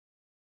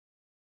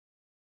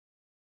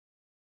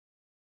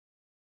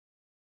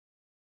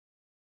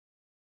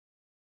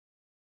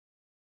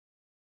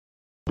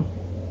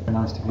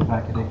Nice to be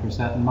back at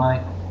ICRISAT, and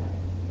my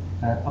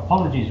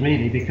apologies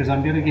really, because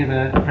I'm going to give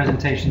a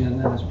presentation,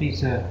 and as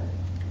Peter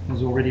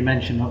has already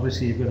mentioned,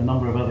 obviously you've got a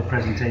number of other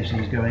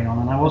presentations going on,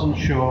 and I wasn't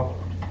sure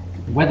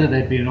whether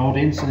there'd be an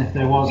audience, and if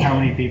there was, how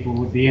many people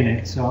would be in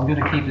it. So I'm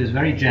going to keep this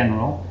very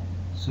general,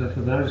 so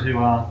for those who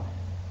are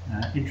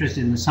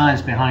interested in the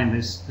science behind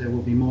this, there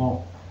will be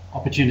more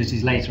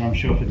opportunities later, I'm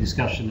sure, for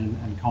discussion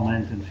and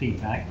comment and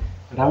feedback.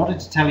 But I wanted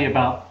to tell you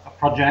about a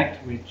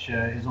project which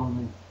is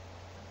on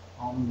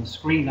the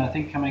screen, I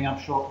think, coming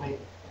up shortly,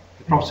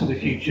 the Crops of the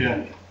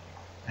Future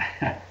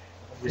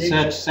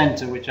Research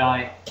Centre, which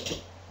I've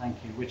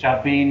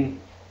been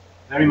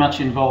very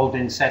much involved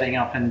in setting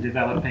up and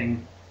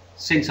developing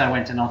since I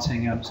went to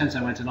Nottingham,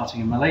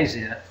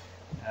 Malaysia,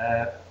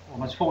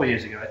 almost 4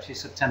 years ago, actually,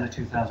 September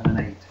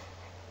 2008.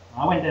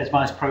 I went there as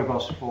Vice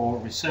Provost for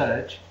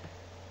research,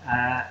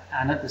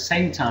 and at the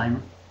same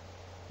time,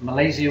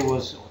 Malaysia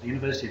was, or the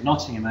University of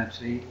Nottingham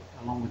actually,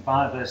 along with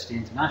Biodiversity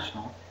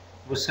International,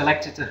 was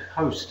selected to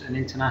host an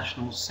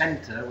international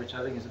centre, which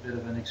I think is a bit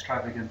of an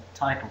extravagant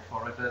title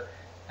for it, but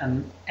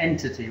an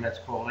entity, let's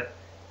call it,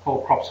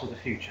 called Crops for the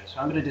Future. So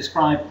I'm going to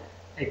describe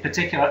a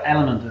particular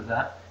element of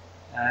that,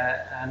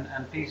 and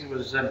Peter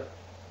was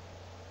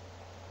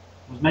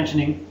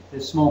mentioning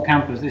this small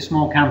campus. This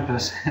small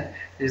campus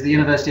is the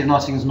University of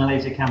Nottingham's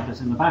Malaysia campus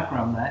in the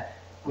background there,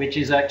 which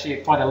is actually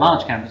quite a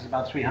large campus,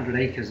 about 300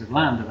 acres of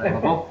land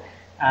available,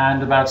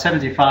 and about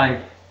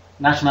 75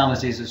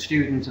 nationalities of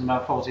students and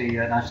about 40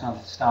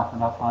 nationalities of staff,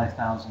 and about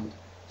 5,000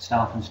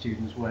 staff and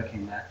students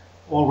working there,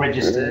 all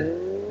registered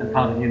and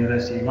part of the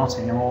University of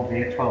Nottingham,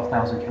 albeit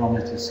 12,000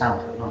 kilometres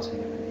south of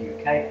Nottingham in the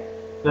UK.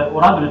 But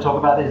what I'm going to talk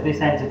about is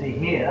this entity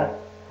here,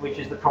 which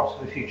is the Crops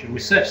for the Future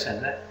Research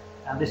Centre,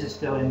 and this is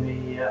still in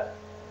the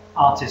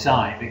artist's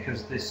eye,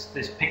 because this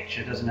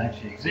picture doesn't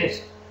actually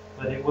exist,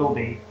 but it will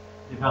be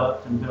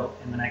developed and built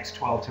in the next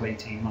 12 to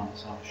 18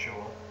 months, I'm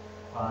sure,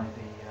 by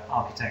the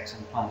architects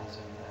and planners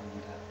and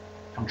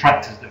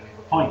contractors that we've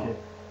appointed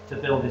to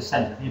build this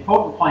centre. The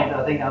important point that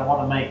I think I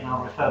want to make, and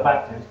I'll refer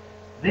back to, is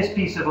this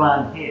piece of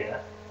land here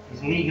is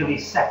legally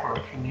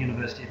separate from the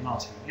University of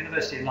Nottingham. The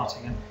University of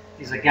Nottingham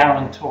is a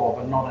guarantor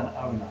but not an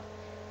owner.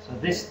 So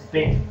this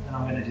bit that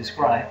I'm going to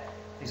describe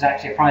is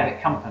actually a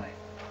private company,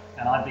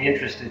 and I'd be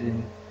interested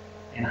in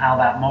how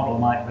that model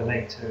might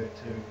relate to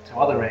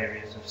other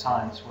areas of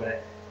science where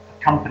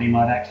a company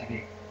might actually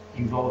be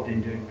involved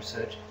in doing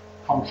research,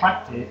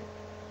 contracted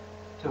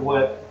to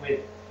work with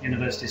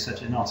universities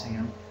such as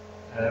Nottingham,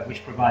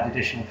 which provide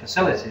additional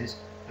facilities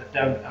but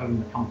don't own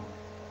the company.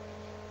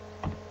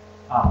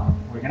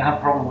 We're going to have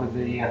a problem with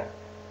the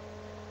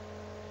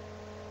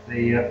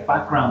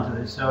background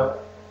to this. So,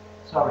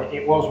 sorry,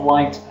 it was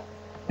white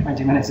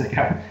 20 minutes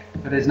ago,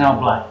 but it's now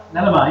black.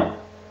 Never mind.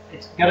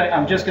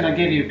 I'm just going to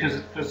give you,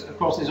 because of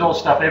course there's all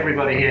stuff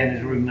everybody here in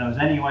this room knows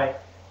anyway,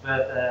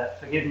 but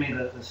forgive me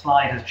that the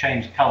slide has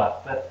changed colour.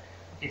 But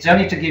it's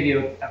only to give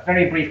you a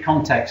very brief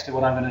context to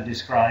what I'm going to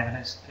describe, and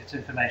it's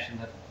information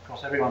that, of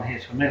course, everyone here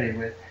is familiar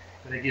with,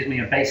 but it gives me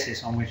a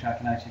basis on which I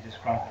can actually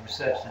describe the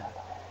research centre.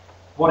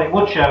 What it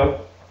would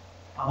show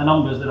are the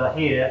numbers that are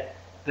here.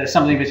 There's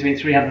something between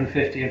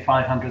 350 and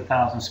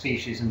 500,000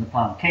 species in the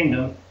plant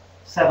kingdom,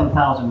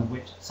 7,000 of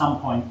which at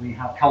some point we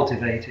have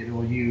cultivated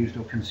or used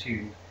or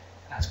consumed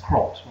as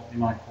crops, what we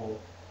might call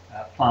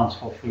plants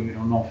for food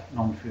or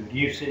non-food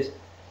uses.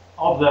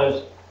 Of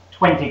those,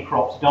 20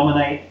 crops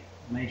dominate,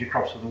 major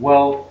crops of the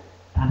world,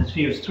 and as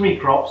few as 3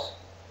 crops,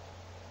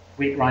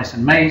 wheat, rice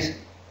and maize,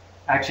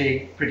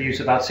 actually produce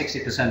about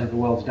 60% of the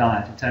world's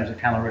diet in terms of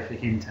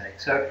calorific intake.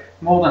 So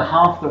more than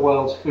half the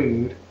world's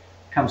food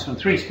comes from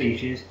 3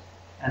 species,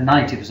 and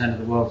 90% of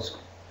the world's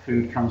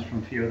food comes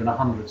from fewer than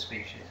 100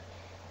 species.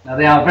 Now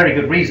there are very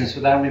good reasons for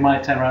that, and we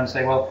might turn around and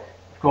say, well,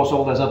 of course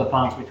all those other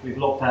plants which we've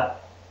looked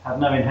at have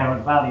no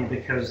inherent value,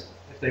 because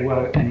if they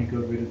were any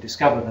good we'd have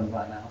discovered them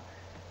by now.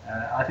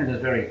 I think that's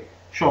a very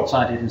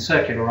short-sighted and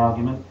circular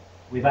argument.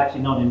 We've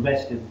actually not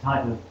invested the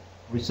type of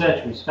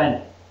research we've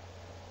spent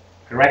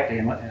correctly,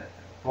 and of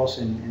course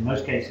in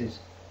most cases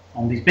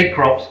on these big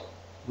crops.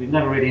 We've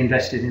never really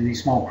invested in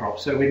these small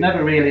crops, so we've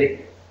never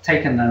really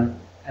taken them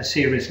as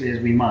seriously as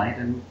we might.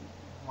 And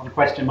one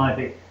question might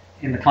be,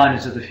 in the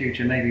climates of the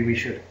future, maybe we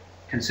should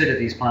consider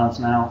these plants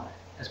now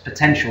as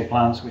potential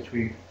plants which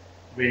we've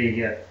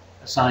really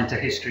assigned to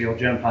history or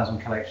germplasm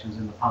collections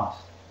in the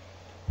past.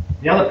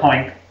 The other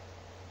point,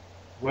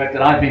 work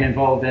that I've been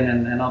involved in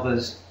and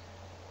others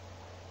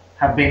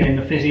have been in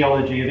the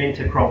physiology of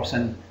intercrops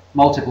and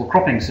multiple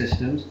cropping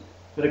systems,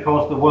 but of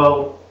course the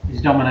world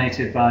is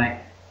dominated by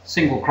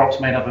single crops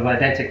made up of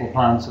identical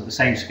plants of the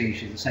same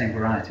species, the same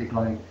variety,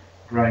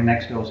 growing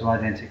next door to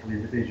identical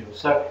individuals.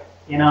 So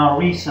in our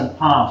recent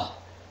past,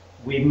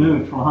 we've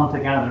moved from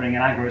hunter-gathering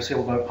and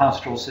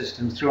agro-silvopastoral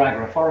systems through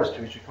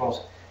agroforestry, which of course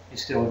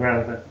is still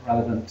a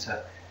relevant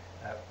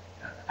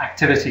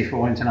activity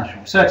for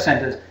international research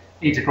centres,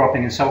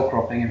 intercropping and sole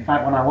cropping. In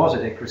fact, when I was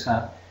at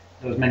ICRISAT,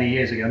 those many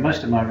years ago,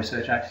 most of my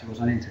research actually was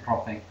on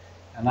intercropping,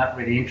 and that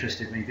really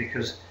interested me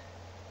because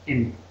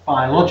in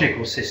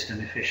biological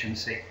system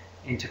efficiency,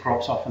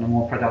 intercrops often are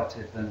more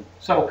productive than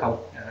soil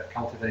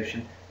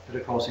cultivation, but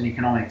of course in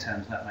economic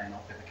terms that may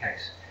not be the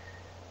case.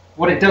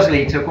 What it does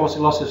lead to, of course, a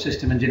loss of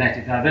system and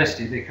genetic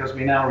diversity, because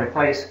we now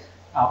replace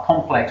our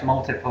complex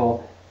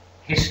multiple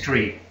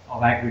history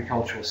of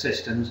agricultural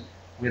systems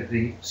with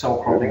the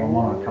sole cropping or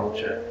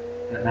monoculture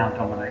that now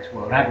dominates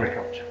world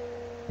agriculture.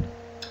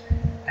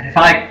 And if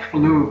I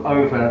flew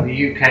over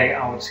the UK,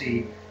 I would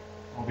see,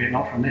 albeit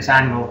not from this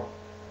angle,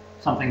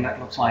 something that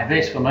looks like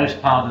this. For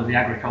most part of the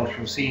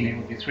agricultural scene, it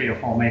would be 3 or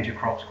 4 major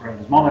crops grown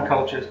as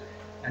monocultures.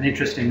 And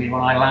interestingly,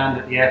 when I land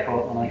at the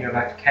airport, when I go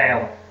back to Kale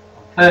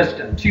on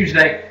Thursday and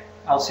Tuesday,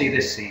 I'll see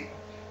this scene.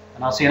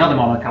 And I'll see another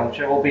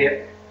monoculture,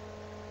 albeit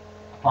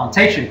a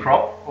plantation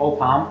crop, oil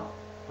palm,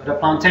 but a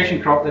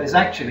plantation crop that is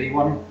actually,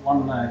 one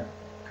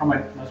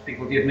comment most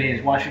people give me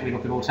is, why should we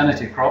look at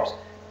alternative crops?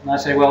 And I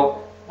say,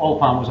 well, oil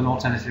palm was an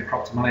alternative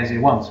crop to Malaysia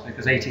once,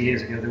 because 80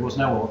 years ago there was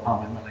no oil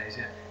palm in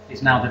Malaysia.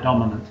 It's now the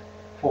dominant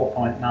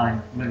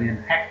 4.9 million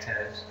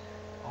hectares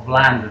of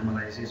land in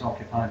Malaysia is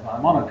occupied by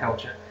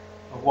monoculture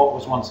of what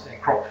was once a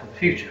crop for the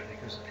future,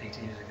 because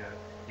 80 years ago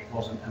it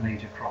wasn't a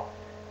major crop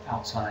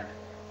outside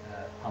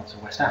parts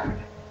of West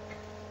Africa.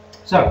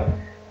 So,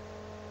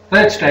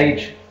 third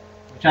stage,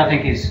 which I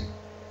think is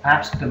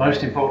perhaps the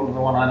most important,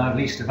 the one I know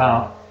least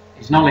about,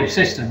 is knowledge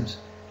systems.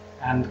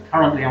 And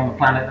currently on the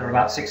planet there are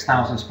about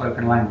 6,000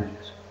 spoken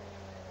languages.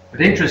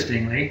 But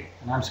interestingly,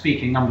 and I'm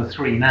speaking number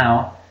 3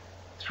 now,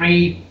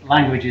 3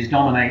 languages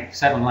dominate,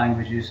 7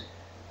 languages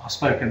are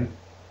spoken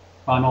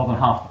by more than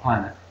half the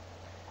planet.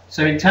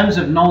 So in terms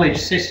of knowledge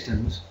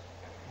systems,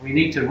 we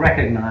need to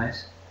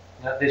recognize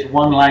that this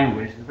one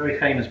language, the very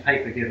famous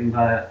paper given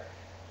by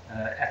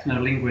an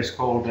ethno-linguist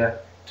called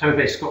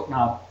Tobe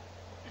Skuknab,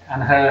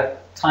 and her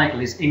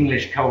title is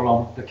English: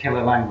 the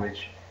killer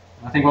language.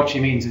 And I think what she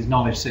means is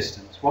knowledge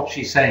systems. What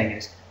she's saying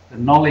is the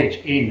knowledge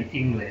in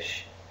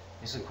English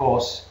is, of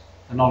course,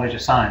 the knowledge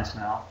of science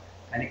now,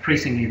 and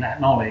increasingly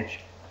that knowledge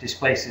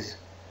displaces,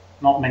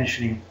 not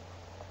mentioning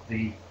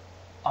the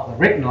other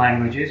written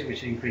languages,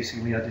 which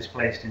increasingly are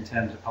displaced in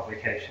terms of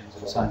publications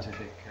and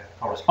scientific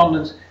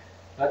correspondence,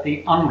 but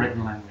the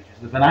unwritten languages,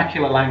 the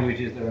vernacular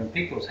languages that are in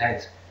people's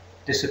heads,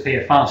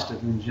 disappear faster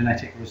than the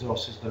genetic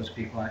resources those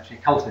people actually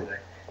cultivate.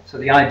 So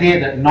the idea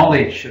that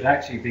knowledge should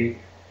actually be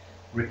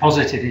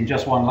reposited in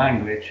just one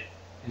language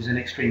is an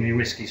extremely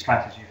risky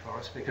strategy for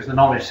us, because the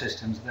knowledge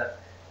systems that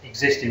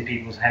exist in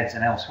people's heads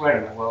and elsewhere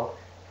in the world,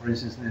 for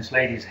instance in this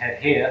lady's head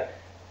here,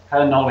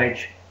 her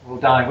knowledge will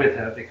die with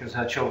her because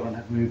her children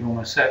have moved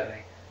almost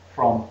certainly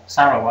from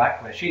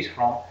Sarawak, where she's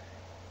from,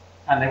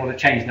 and they will have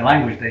changed the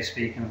language they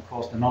speak, and of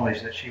course the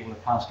knowledge that she will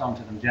have passed on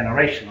to them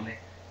generationally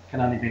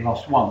can only be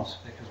lost once,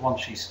 because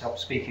once she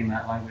stops speaking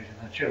that language and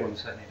her children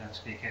certainly don't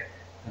speak it,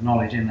 the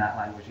knowledge in that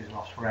language is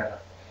lost forever.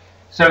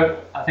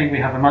 So I think we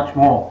have a much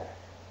more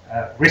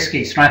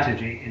risky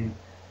strategy in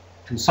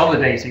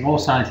consolidating all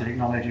scientific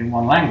knowledge in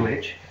one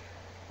language,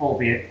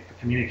 albeit the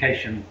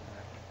communication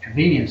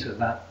convenience of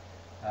that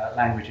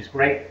language is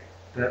great,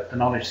 but the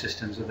knowledge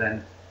systems are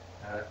then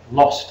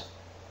lost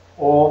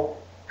or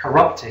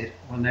corrupted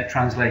when they're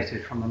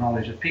translated from the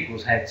knowledge of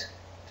people's heads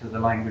to the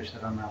language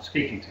that I'm now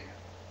speaking to you.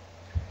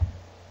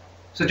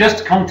 So just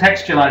to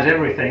contextualize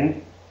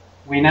everything,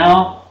 we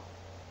now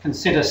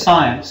consider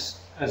science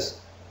as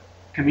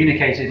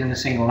communicated in a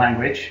single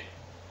language,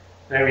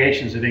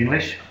 variations of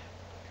English.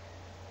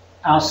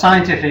 Our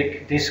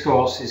scientific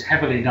discourse is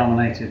heavily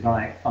dominated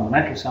by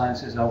fundamental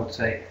sciences, I would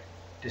say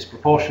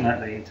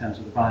disproportionately in terms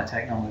of the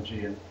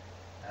biotechnology and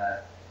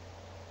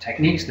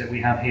techniques that we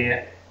have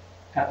here,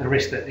 at the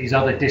risk that these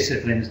other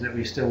disciplines that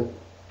we still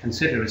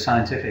consider as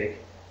scientific,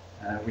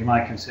 we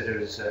might consider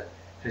as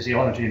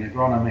physiology and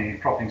agronomy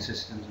and cropping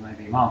systems,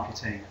 maybe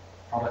marketing,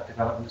 product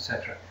development,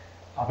 etc.,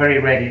 are very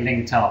rarely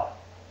linked up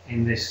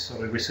in this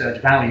sort of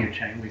research value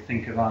chain. We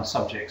think of our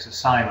subjects as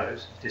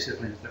silos,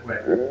 disciplines that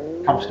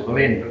we're comfortable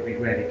in, but we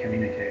rarely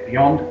communicate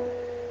beyond.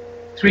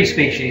 3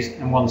 species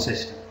and 1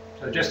 system.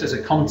 So just as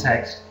a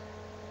context,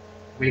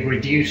 we've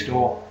reduced,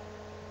 or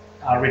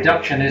our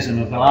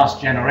reductionism of the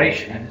last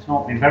generation, and it's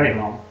not been very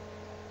long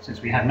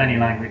since we had many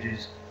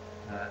languages,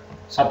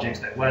 subjects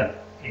that weren't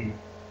in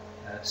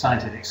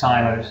scientific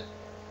silos,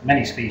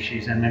 many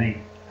species and many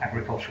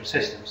agricultural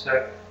systems.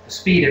 So the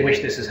speed at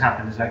which this has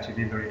happened has actually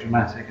been very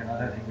dramatic, and I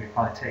don't think we've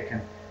quite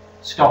taken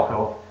stock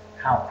of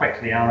how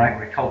quickly our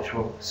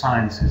agricultural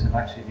sciences have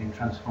actually been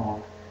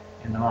transformed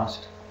in the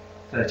last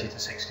 30 to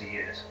 60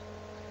 years.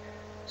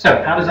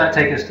 So how does that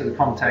take us to the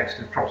context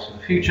of crops of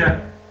the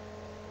future?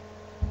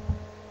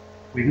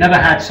 We've never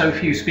had so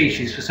few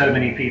species for so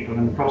many people,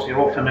 and of course you're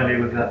all familiar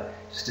with the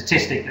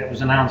statistic that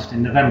was announced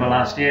in November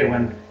last year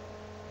when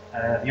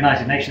the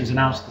United Nations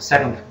announced the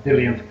 7th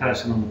billionth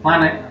person on the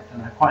planet. I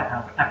don't know quite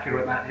how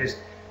accurate that is,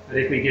 but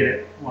if we give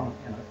it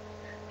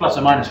plus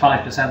or minus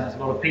 5%, that's a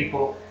lot of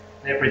people.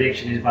 Their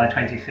prediction is by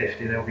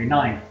 2050 there will be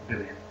 9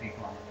 billion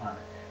people on the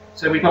planet.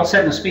 So we've got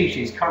 7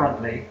 species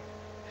currently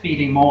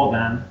feeding more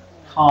than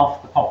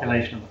half the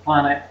population of the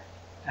planet,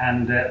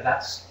 and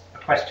that's a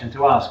question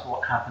to ask: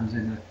 what happens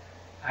in the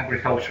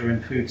agriculture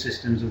and food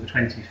systems of the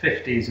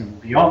 2050s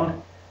and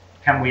beyond?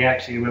 can we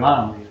actually rely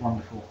on these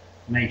wonderful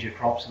major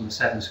crops and the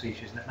 7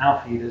 species that now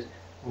feed us?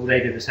 Will they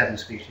be the 7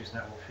 species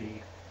that will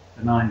feed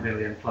the 9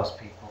 billion plus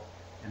people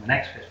in the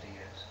next 50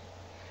 years?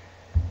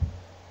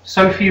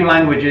 So few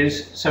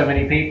languages, so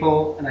many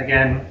people, and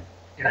again,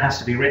 it has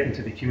to be written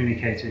to be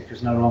communicated,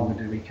 because no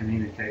longer do we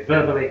communicate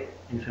verbally.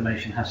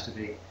 Information has to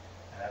be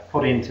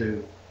put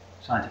into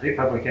scientific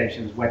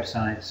publications,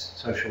 websites,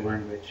 social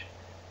language,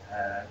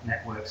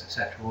 networks,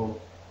 etc., all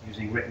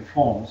using written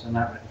forms, and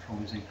that written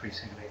form is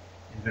increasingly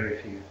in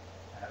very few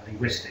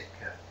linguistic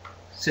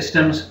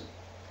systems.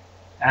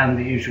 And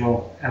the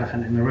usual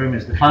elephant in the room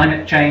is the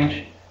climate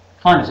change,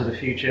 climates of the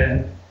future.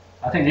 And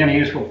I think the only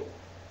useful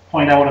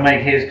point I want to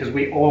make here is, because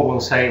we all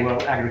will say,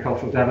 well,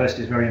 agricultural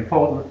diversity is very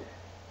important.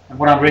 And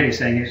what I'm really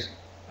saying is,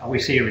 are we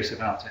serious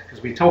about it?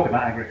 Because we talk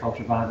about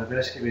agricultural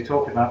biodiversity, we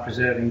talk about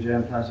preserving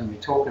germplasm, we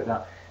talk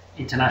about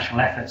international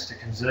efforts to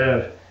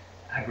conserve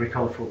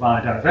agricultural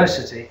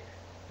biodiversity,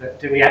 but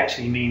do we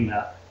actually mean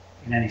that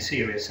in any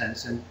serious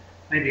sense? And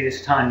maybe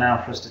it's time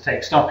now for us to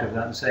take stock of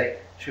that and say,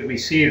 should we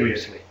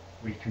seriously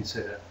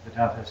reconsider the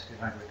diversity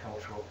of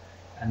agricultural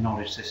and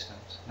knowledge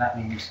systems? That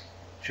means,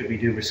 should we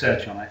do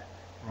research on it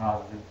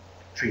rather than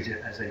treat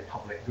it as a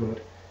public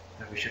good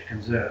that we should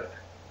conserve?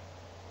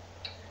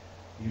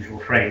 Usual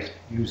phrase,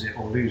 use it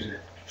or lose it.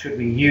 Should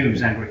we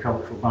use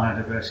agricultural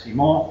biodiversity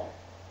more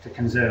to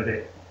conserve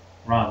it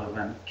rather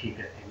than keep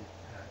it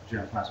in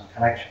germplasm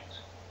collections?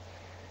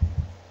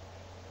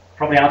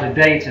 Probably out of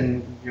date,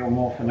 and you're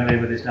more familiar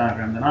with this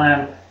diagram than I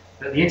am,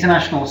 but the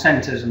international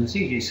centres and the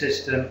CG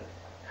system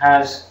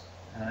has,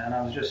 and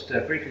I was just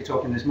briefly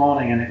talking this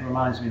morning, and it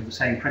reminds me of the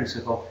same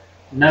principle,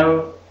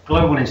 no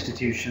global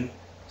institution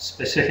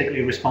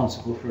specifically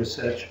responsible for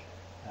research.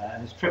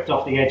 And it's tripped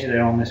off the edge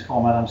there on this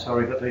format, I'm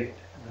sorry, but the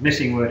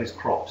missing word is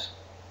crops,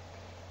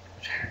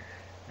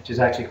 which is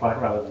actually quite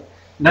relevant.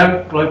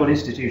 No global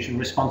institution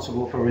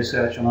responsible for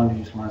research on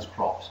underutilised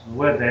crops. And the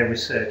word there,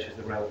 research, is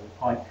the relevant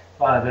point.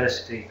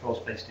 Biodiversity, of course,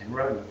 based in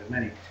Rome, with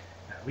many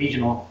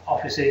regional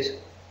offices.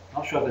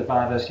 Not sure there's a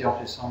biodiversity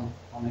office on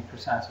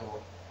ICRISAT,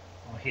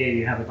 or here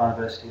you have a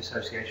biodiversity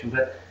association,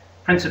 but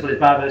principally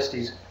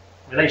biodiversity's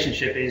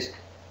relationship is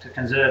to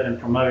conserve and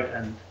promote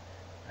and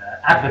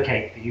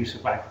advocate the use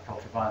of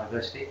agricultural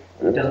biodiversity.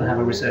 It doesn't have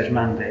a research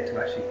mandate to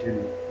actually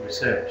do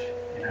research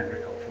in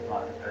agricultural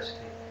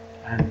biodiversity,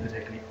 and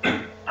particularly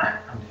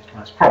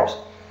underutilized crops.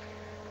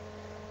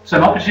 So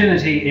an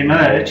opportunity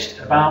emerged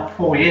about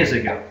 4 years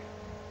ago,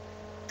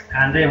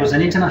 and there was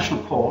an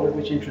international call,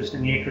 which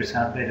interestingly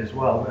ICRISAT bid as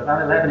well, but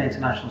about 11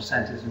 international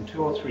centres and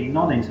 2 or 3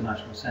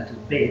 non-international centres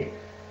bid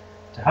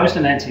to host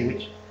an entity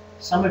which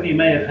some of you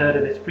may have heard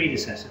of its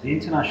predecessor, the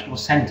International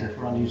Centre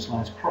for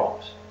Underutilised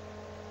Crops.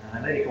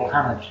 A lady called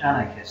Hannah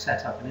Janaki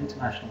set up an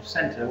international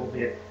centre,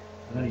 albeit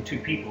with only 2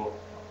 people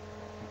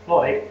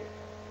employed,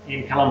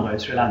 in Colombo,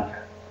 Sri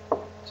Lanka,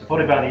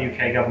 supported by the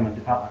UK Government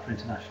Department for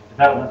International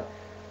Development.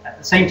 At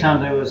the same time,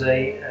 there was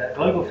a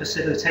global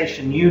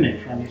facilitation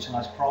unit for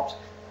underutilised crops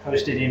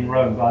hosted in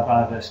Rome by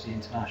Biodiversity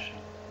International.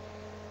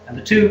 And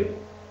the two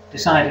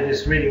decided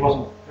this really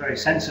wasn't very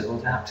sensible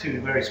to have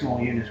 2 very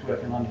small units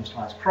working on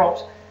underutilised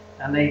crops,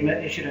 and they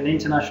issued an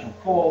international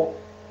call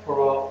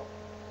for a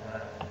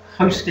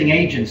hosting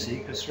agency,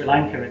 because Sri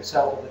Lanka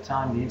itself at the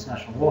time, the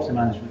International Water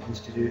Management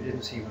Institute,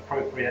 didn't seem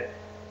appropriate,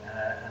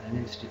 and an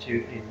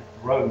institute in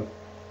Rome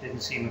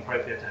didn't seem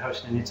appropriate to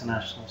host an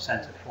international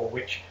centre for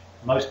which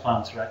most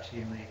plants are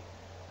actually in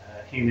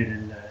the humid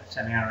and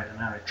semi-arid and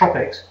arid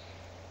tropics.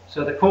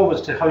 So the call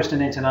was to host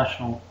an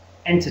international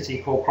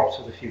entity called Crops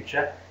for the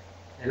Future.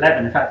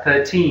 11, in fact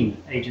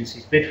 13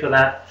 agencies bid for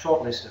that,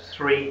 short list of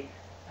 3,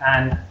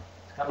 and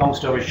to cut long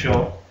story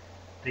short,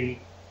 the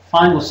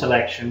final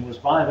selection was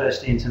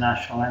Biodiversity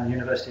International and the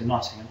University of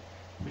Nottingham,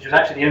 which was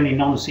actually the only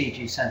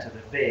non-CG centre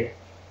that bid,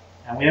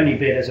 and we only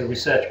bid as a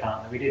research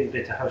partner. We didn't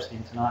bid to host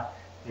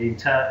the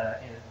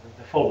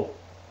full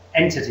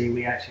entity.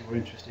 We actually were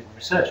interested in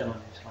research on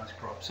underutilised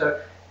crops.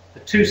 So the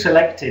 2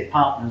 selected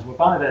partners were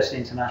Biodiversity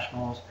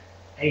International's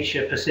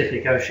Asia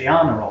Pacific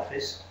Oceania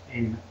office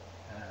in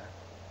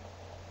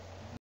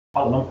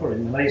Kuala Lumpur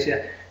in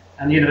Malaysia,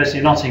 and the University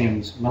of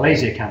Nottingham's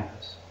Malaysia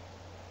campus,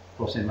 of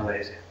course in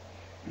Malaysia.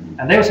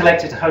 And they were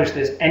selected to host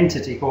this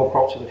entity called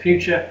Crops for the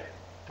Future,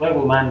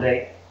 global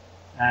mandate,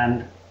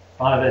 and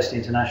Biodiversity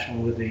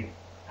International with the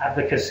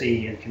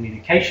advocacy and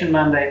communication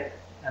mandate,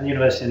 and the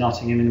University of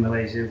Nottingham in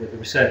Malaysia with the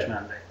research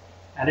mandate.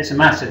 And it's a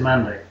massive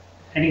mandate.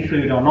 Any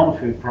food or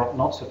non-food crop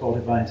not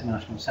supported by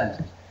international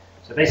centres.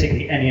 So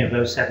basically any of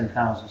those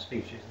 7,000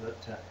 species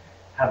that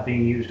have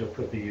been used or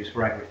could be used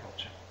for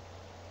agriculture.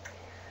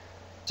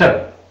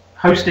 So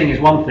hosting is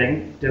one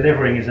thing,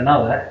 delivering is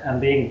another, and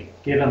being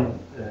given,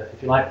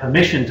 if you like,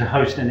 permission to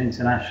host an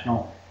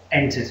international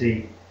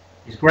entity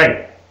is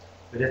great.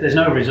 But if there's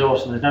no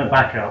resource and there's no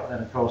backup,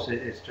 then of course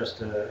it's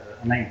just a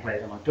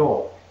nameplate on a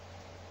door.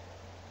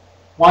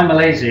 Why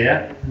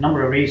Malaysia? A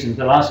number of reasons,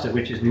 the last of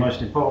which is the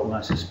most important,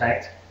 I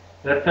suspect.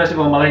 But first of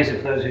all, Malaysia,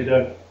 for those who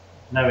don't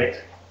know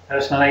it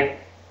personally,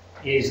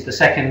 is the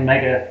second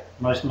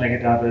most mega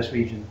diverse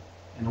region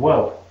in the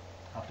world,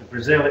 After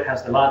Brazil, it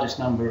has the largest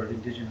number of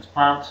indigenous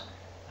plants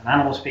and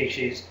animal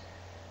species,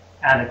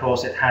 and of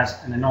course it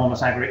has an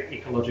enormous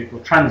agri-ecological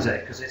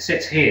transect, because it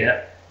sits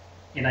here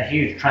in a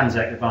huge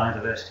transect of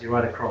biodiversity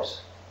right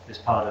across this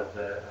part of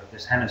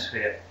this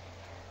hemisphere.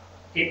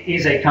 It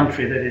is a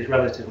country that is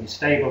relatively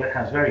stable. It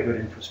has very good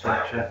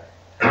infrastructure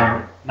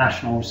and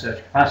national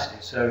research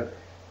capacity. So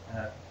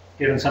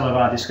given some of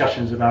our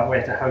discussions about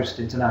where to host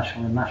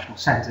international and national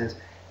centres,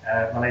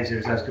 Malaysia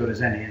is as good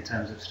as any in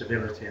terms of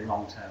stability and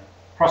long-term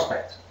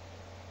prospects.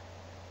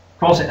 Of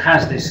course, it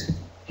has this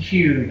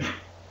huge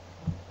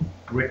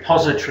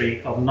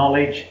repository of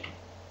knowledge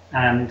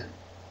and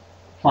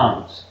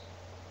plants.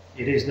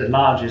 It is the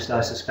largest,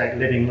 I suspect,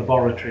 living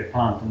laboratory of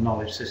plant and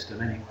knowledge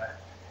system anywhere,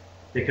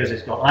 because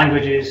it's got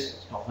languages,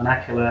 it's got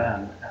vernacular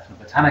and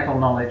ethnobotanical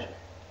knowledge,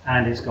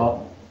 and it's got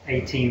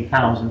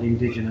 18,000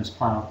 indigenous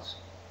plants,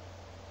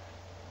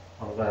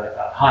 of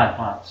higher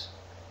plants.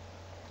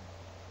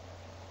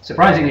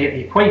 Surprisingly, at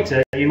the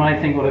equator, you might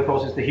think, well, of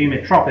course, it's the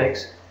humid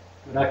tropics,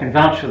 but I can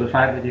vouch for the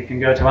fact that you can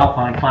go to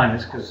alpine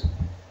climates, because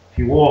if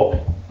you walk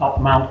up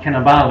Mount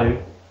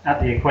Kinabalu at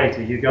the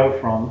equator, you go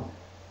from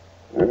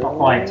not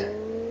quite,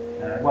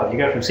 well, you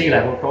go from sea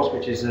level, of course,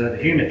 which is the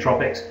humid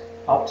tropics,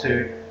 up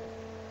to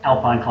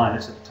alpine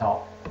climates at the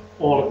top,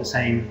 all at the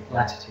same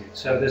latitude.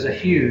 So there's a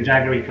huge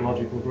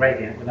agroecological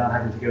gradient without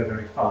having to go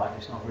very far.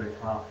 It's not very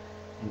far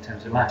in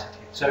terms of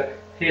latitude. So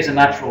here's a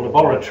natural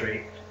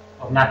laboratory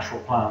of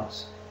natural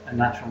plants and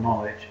natural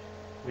knowledge,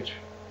 which,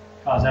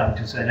 as far as I'm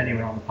concerned,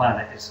 anywhere on the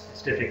planet,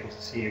 it's difficult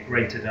to see a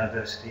greater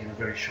diversity in a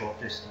very short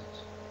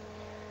distance.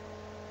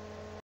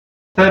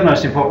 Third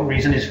most important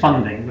reason is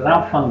funding.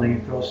 Without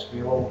funding, of course,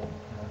 we're all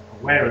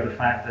aware of the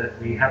fact that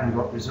we haven't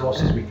got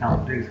resources, we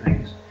can't do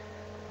things.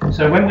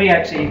 So when we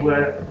actually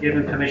were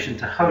given permission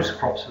to host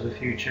Crops for the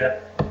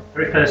Future, the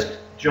very first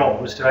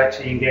job was to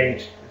actually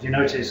engage, as you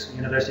notice,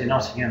 University of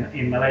Nottingham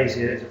in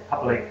Malaysia is a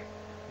public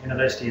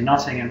university in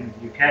Nottingham,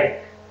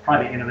 UK,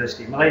 private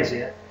university in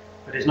Malaysia,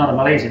 but it's not a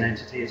Malaysian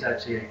entity, it's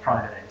actually a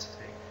private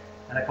entity.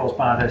 And of course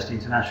Biodiversity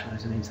International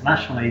is an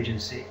international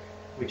agency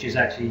which is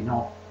actually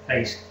not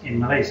based in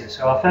Malaysia.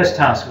 So our first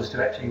task was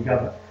to actually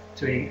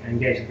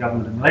engage the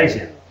government of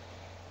Malaysia.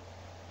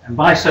 And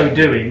by so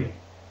doing,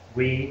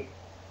 we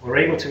were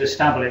able to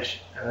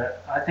establish,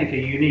 I think, a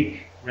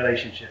unique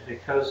relationship,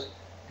 because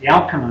the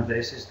outcome of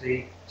this is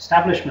the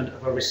establishment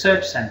of a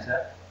research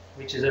centre,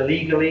 which is a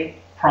legally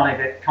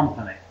private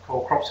company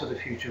called Crops for the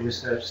Future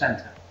Research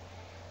Centre.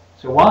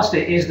 So whilst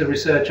it is the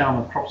research arm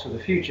of Crops for the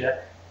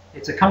Future,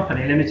 it's a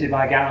company limited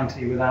by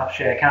guarantee without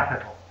share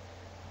capital.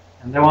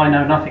 And though I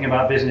know nothing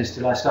about business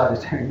till I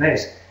started doing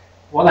this,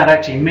 what that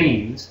actually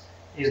means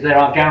is there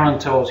are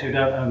guarantors who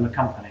don't own the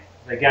company.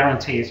 They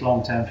guarantee its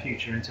long-term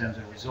future in terms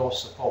of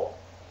resource support.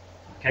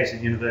 In the case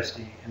of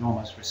university,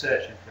 enormous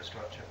research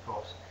infrastructure, of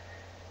course.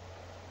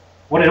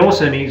 What it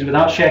also means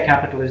without share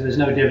capital is there's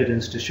no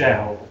dividends to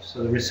shareholders.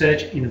 So the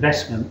research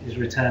investment is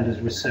returned as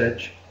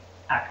research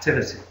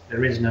activity.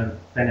 There is no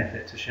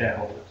benefit to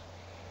shareholders.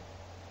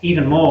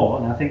 Even more,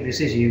 and I think this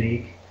is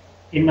unique,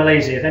 in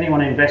Malaysia, if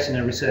anyone invests in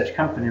a research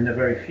company, and there are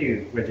very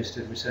few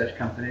registered research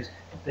companies,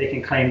 they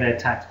can claim their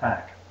tax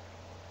back.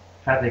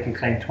 In fact, they can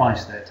claim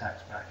twice their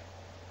tax back.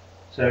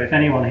 So if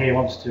anyone here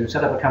wants to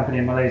set up a company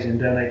in Malaysia and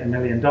donate $1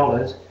 million,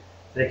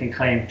 they can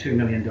claim $2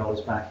 million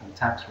back in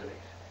tax relief.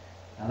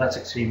 Now that's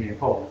extremely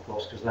important, of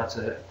course, because that's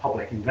a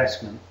public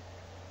investment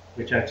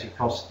which actually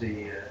costs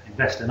the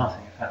investor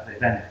nothing. In fact, they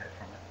benefit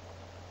from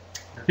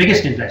it. The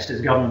biggest investor is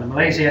the government of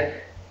Malaysia,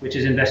 which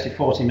has invested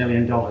 $40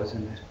 million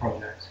in this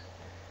project.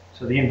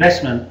 So the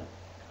investment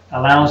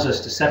allows us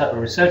to set up a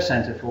research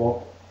centre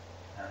for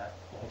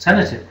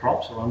alternative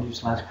crops or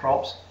underutilized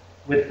crops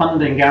with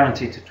funding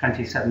guaranteed to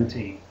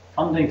 2017.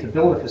 Funding to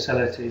build the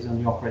facilities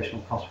and the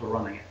operational costs for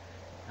running it.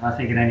 And I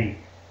think in any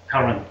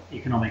current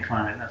economic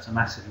climate, that's a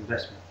massive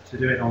investment. But to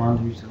do it on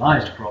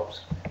underutilized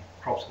crops,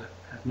 crops that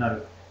have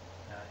no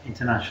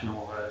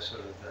international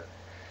sort of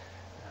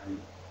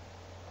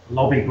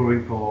lobby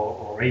group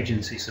or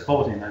agency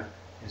supporting them,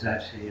 is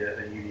actually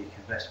a unique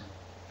investment.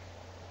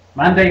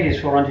 Mandate is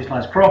for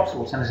underutilized crops,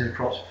 alternative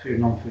crops for food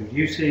and non-food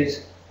uses.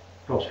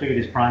 Of course, food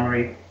is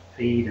primary,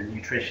 feed and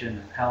nutrition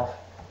and health,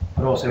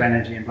 but also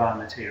energy and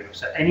biomaterials.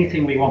 So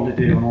anything we want to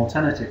do on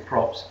alternative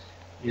crops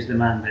is the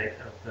mandate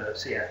of the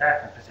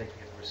CFF, and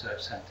particularly the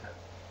Research Centre.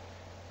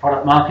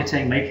 Product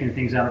marketing, making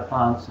things out of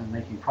plants and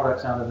making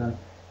products out of them,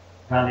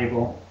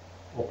 valuable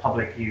or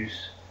public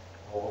use,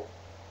 or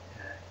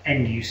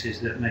end uses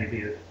that may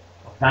be of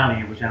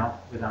value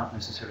without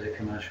necessarily a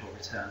commercial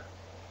return.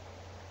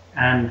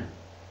 And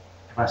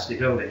capacity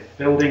building.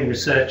 Building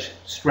research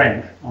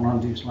strength on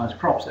underutilized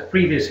crops that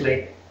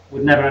previously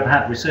would never have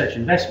had research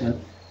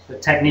investment,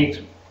 but techniques,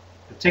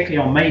 particularly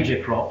on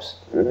major crops,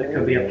 that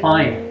could be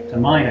applied to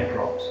minor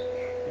crops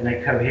in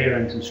a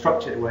coherent and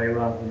structured way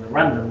rather than the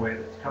random way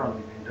that's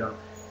currently being done,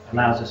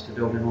 allows us to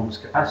build enormous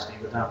capacity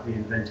without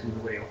reinventing the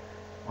wheel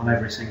on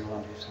every single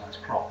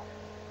underutilized crop.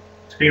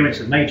 Experience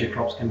of major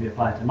crops can be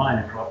applied to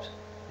minor crops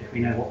if we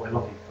know what we're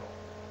looking for.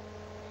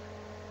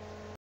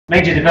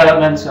 Major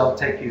developments I'll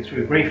take you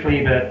through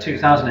briefly, but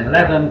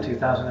 2011,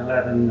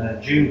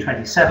 June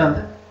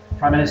 27th,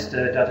 Prime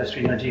Minister Dato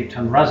Sri Najib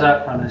Tun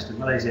Razak, Prime Minister of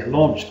Malaysia,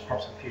 launched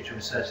Crops of the Future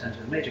Research Centre,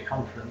 a major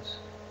conference.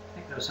 I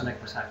think there were some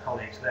ICRISAT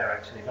colleagues there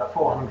actually. About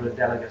 400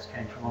 delegates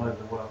came from all over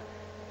the world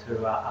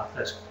to our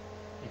first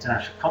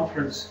international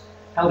conference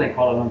held in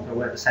Kuala Lumpur,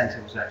 where the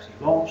centre was actually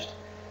launched.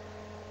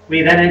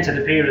 We then entered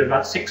a period of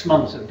about 6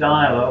 months of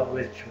dialogue,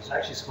 which was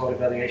actually supported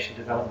by the Asian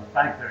Development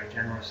Bank very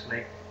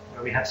generously,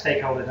 where we had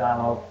stakeholder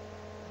dialogue,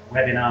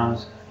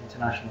 webinars,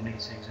 international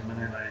meetings in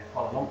Manila and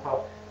Kuala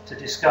Lumpur to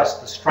discuss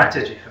the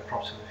strategy for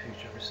Crops of the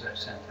Future Research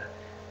Centre.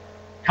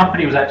 The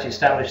company was actually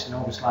established in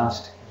August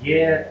last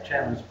year.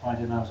 Chairman was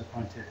appointed and I was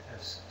appointed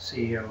as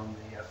CEO on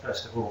the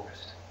 1st of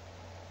August.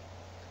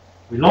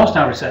 We launched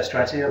our research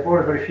strategy. I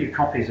brought a very few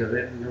copies of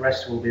it, and the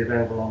rest will be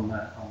available on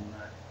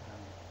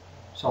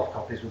soft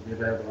copies will be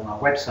available on our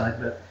website,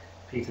 but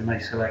Peter may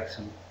select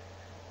some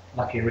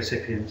lucky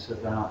recipients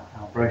of our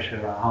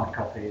brochure, our hard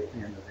copy at the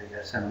end of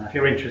the seminar. If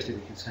you're interested,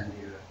 we can send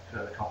you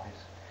further copies.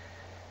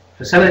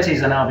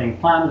 Facilities are now being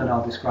planned, and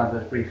I'll describe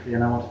those briefly,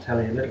 and I want to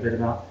tell you a little bit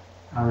about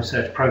our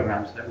research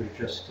programs that we've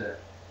just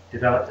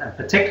developed, and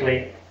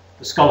particularly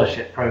the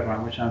scholarship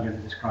program, which I'm going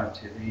to describe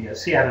to you, the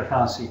Sayed Azam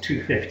Ali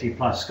 250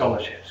 plus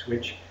scholarships,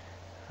 which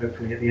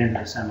hopefully at the end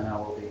of the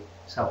seminar will be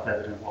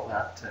self-evident what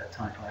that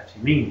title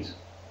actually means.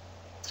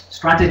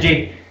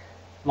 Strategy,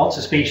 lots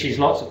of species,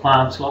 lots of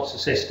plants, lots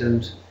of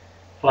systems,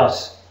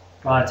 plus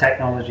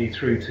biotechnology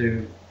through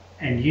to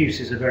end use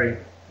is a very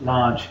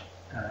large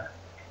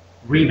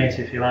remit,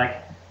 if you like,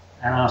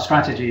 and our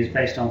strategy is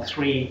based on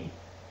 3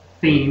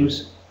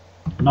 themes: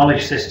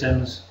 knowledge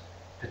systems,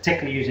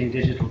 particularly using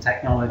digital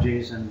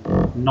technologies and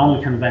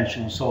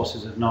non-conventional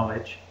sources of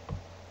knowledge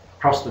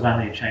across the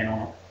value chain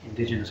on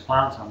indigenous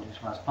plants, on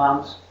indigenized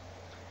plants.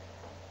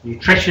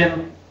 Nutrition,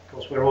 of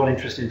course we're all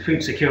interested in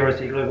food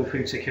security, global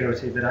food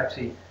security, but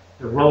actually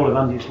the role of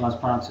underutilized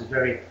plants is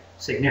very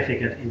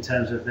significant in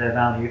terms of their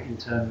value, in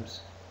terms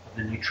of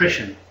the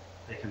nutrition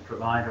they can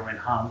provide or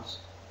enhance,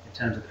 in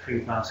terms of the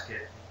food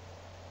basket,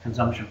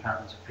 consumption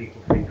patterns of people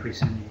who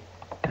increasingly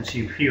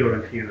consume fewer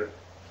and fewer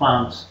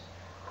plants,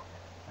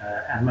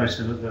 and most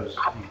of those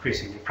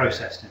increasingly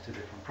processed into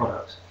different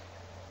products.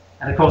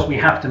 And of course we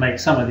have to make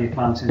some of these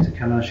plants into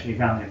commercially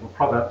valuable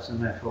products, and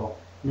therefore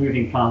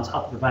moving plants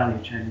up the value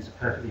chain is a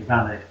perfectly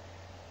valid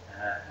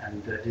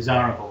and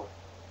desirable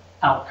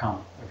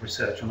outcome of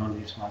research on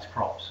underutilized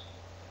crops.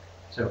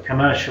 So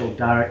commercial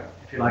direct,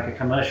 if you like, a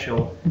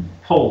commercial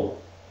pull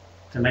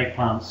to make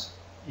plants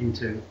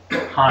into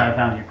higher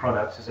value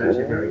products is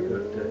actually a very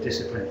good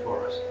discipline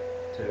for us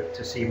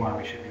to see why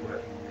we should be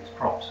working on these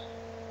crops.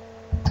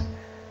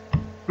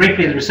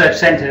 Briefly, the research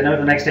centre, and over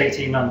the next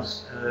 18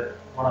 months,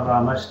 one of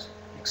our most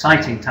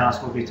exciting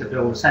tasks will be to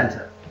build a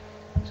centre.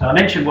 So I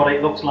mentioned what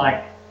it looks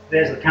like.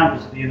 There's the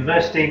campus of the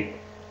university,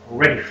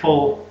 already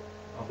full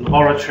of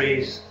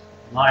laboratories,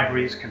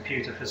 libraries,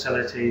 computer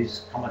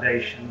facilities,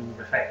 accommodation,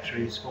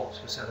 refectories, sports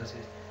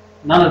facilities.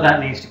 None of that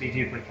needs to be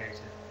duplicated.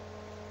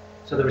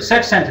 So the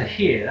research centre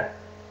here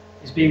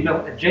is being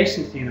built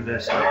adjacent to the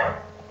university,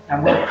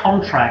 and will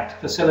contract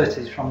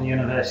facilities from the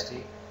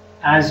university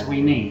as we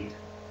need.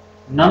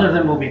 None of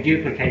them will be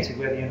duplicated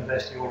where the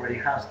university already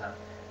has them.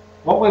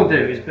 What we'll do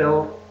is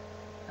build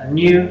a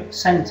new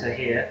centre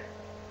here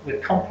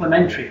with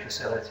complementary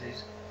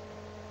facilities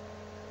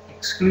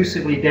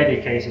exclusively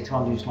dedicated to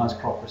underutilized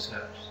crop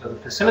research. So the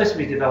facility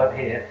we develop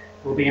here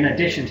will be in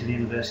addition to the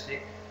university,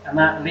 and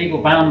that legal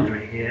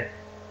boundary here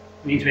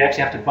means we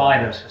actually have to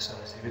buy those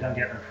facilities. We don't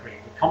get them free.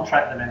 We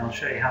contract them in. I'll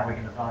show you how we're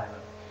going to buy them.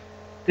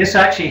 This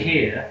actually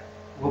here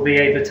will be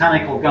a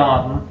botanical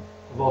garden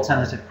of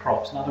alternative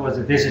crops. In other words,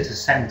 a visitor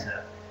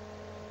centre.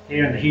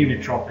 Here in the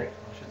humid tropics,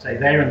 I should say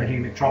there in the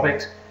humid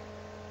tropics,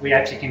 we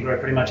actually can grow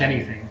pretty much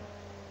anything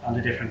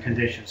under different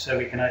conditions. So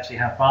we can actually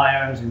have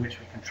biomes in which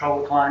we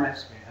control the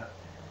climates. We have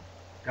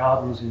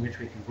gardens in which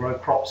we can grow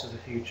crops of the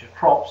future.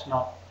 Crops,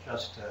 not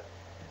just,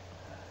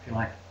 if you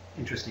like,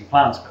 interesting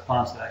plants, but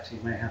plants that actually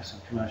may have some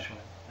commercial,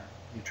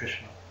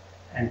 nutritional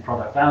end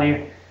product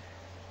value.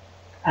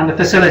 And the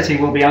facility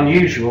will be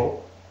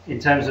unusual in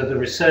terms of the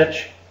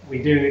research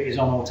we do is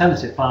on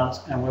alternative plants,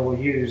 and we will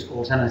use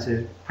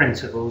alternative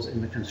principles in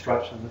the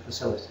construction of the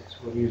facilities.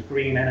 We'll use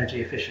green,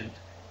 energy efficient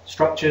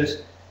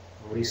structures,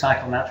 we'll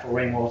recycle natural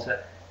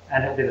rainwater,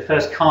 and it'll be the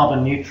first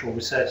carbon neutral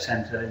research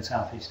centre in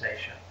Southeast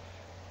Asia.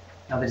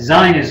 Now the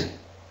design is,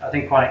 I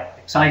think, quite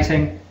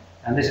exciting,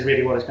 and this is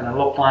really what it's going to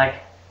look like.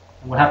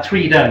 And we'll have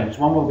 3 domes.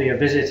 One will be a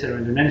visitor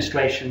and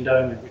administration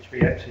dome, in which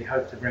we actually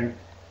hope to bring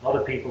a lot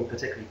of people,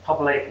 particularly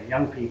public and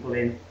young people,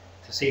 in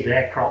to see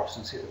their crops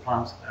and see the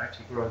plants that they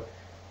actually grow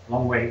a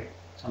long way,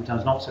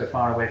 sometimes not so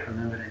far away from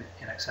them, but in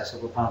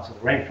inaccessible parts of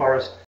the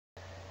rainforest.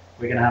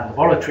 We're going to have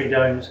laboratory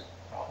domes,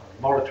 a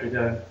laboratory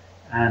dome,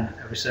 and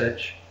a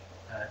research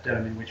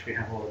dome in which we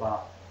have all of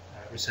our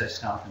research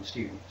staff and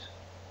students.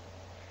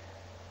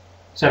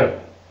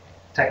 So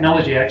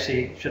technology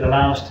actually should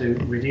allow us to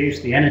reduce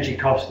the energy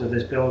cost of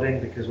this building,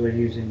 because we're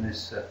using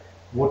this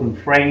wooden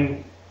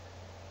frame,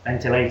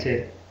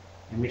 ventilated,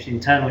 in which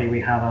internally we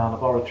have our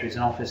laboratories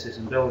and offices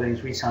and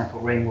buildings,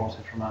 recycle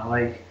rainwater from our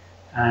lake,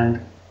 and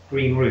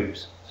green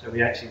roofs. So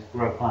we actually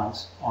grow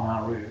plants on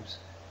our roofs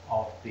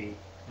of the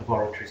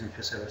laboratories and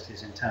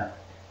facilities internally.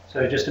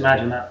 So just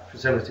imagine that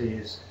facility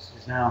is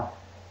now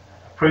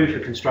approved for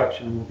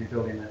construction and we'll be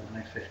building it in the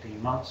next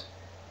 15 months.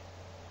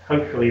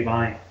 Hopefully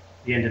by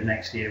the end of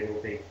next year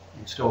we'll be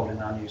installed in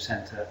our new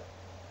centre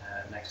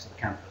next to the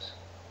campus.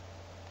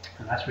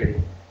 And that's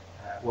really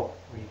what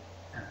we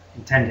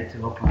intend it to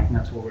look like, and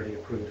that's already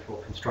approved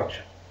for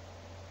construction.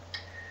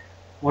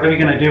 What are we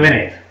going to do in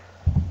it?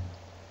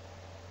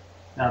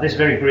 Now this is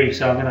very brief,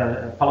 so I'm going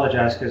to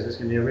apologise because there's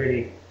going to be a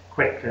really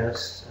quick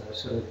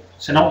sort of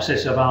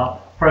synopsis of our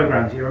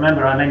programs. You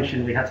remember I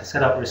mentioned we had to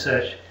set up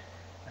research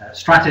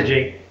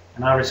strategy,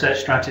 and our research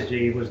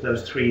strategy was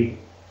those three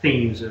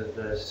themes of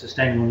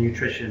sustainable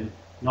nutrition,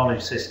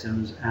 knowledge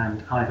systems,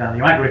 and high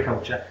value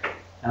agriculture.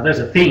 Now those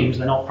are themes,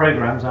 they're not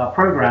programs. Our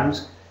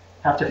programs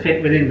have to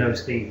fit within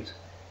those themes.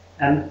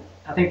 And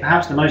I think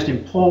perhaps the most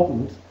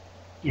important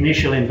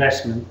initial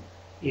investment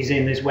is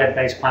in this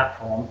web-based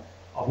platform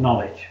of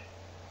knowledge.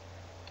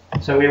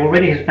 So we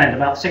already have spent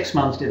about 6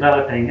 months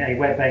developing a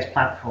web-based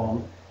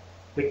platform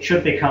which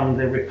should become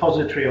the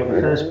repository or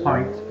the first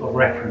point of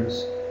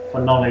reference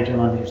for knowledge on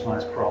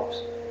unutilized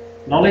crops.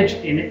 Knowledge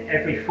in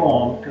every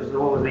form, because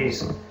all of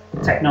these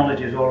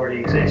technologies already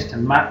exist, to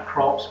map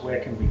crops,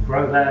 where can we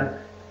grow them,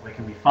 where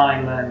can we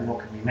find them, what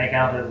can we make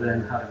out of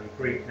them, how do we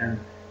breed them,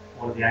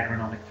 what are the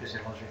agronomic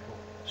physiological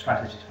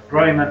strategies for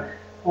growing them.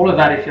 All of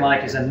that, if you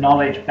like, is a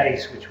knowledge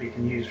base which we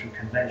can use from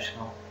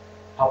conventional,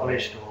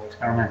 published or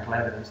experimental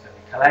evidence that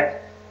we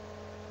collect.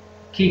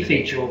 Key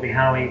feature will be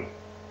how we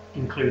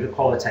include the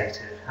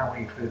qualitative, how we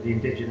include the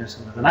indigenous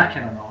and the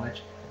vernacular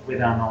knowledge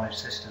with our knowledge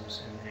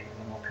systems in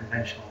the more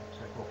conventional,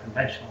 so-called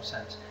conventional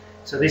sense.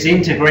 So this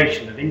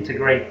integration of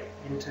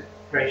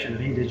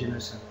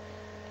indigenous and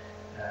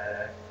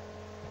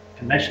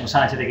conventional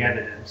scientific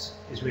evidence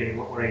is really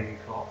what we're aiming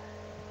for.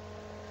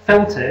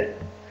 Filtered,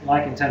 if you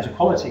like, in terms of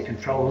quality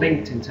control,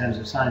 linked in terms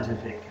of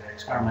scientific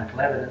experimental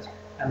evidence,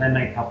 and then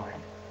made public.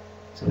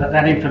 So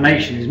that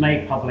information is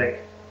made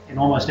public in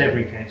almost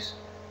every case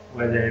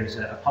where there is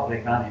a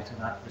public value to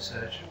that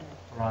research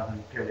rather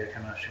than purely a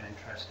commercial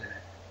interest in it.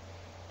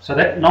 So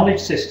that knowledge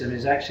system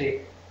is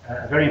actually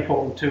a very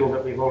important tool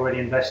that we've already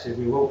invested.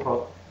 We will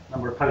put a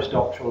number of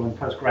postdoctoral and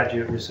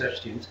postgraduate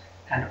research students,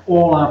 and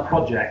all our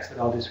projects that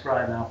I'll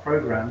describe in our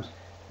programs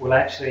will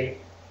actually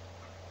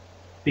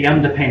be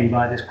underpinned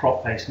by this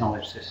crop-based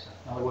knowledge system.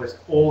 In other words,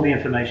 all the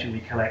information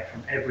we collect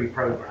from every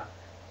program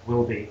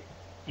will be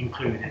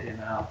included in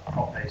our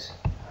crop-based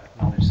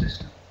knowledge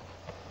system.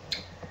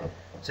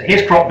 So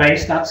here's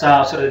crop-based, that's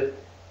our sort of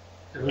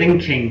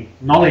linking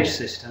knowledge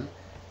system,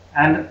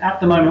 and at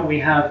the moment we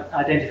have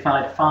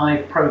identified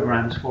 5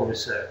 programs for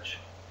research.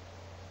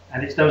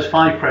 And it's those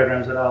 5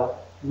 programs that I'll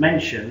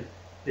mention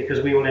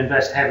because we will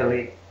invest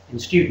heavily in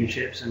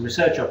studentships and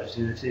research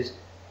opportunities,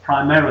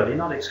 primarily,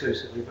 not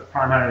exclusively, but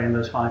primarily in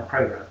those 5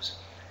 programs.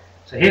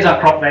 So here's our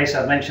crop base.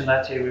 I've mentioned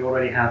that to you. We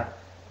already have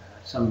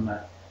some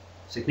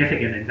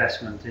significant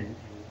investment in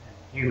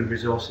human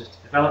resources to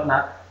develop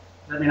that.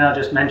 Let me now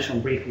just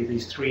mention briefly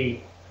these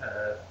three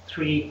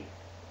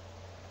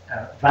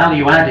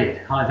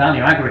value-added,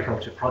 high-value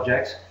agriculture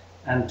projects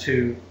and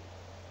 2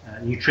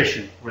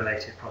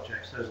 nutrition-related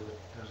projects. Those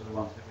are the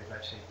ones that we've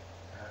actually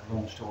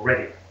launched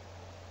already.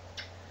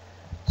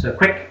 So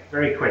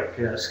very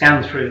quick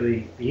scan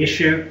through the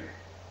issue.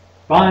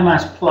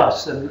 Biomass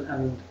plus,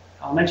 and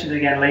I'll mention it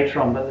again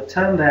later on, but the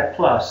term there,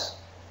 plus,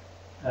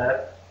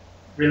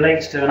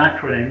 relates to an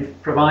acronym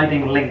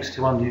providing links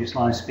to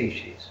unutilized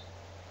species.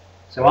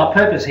 So our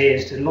purpose here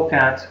is to look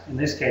at, in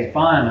this case,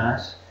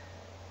 biomass,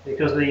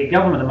 because the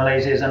government of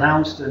Malaysia has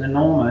announced an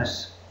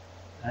enormous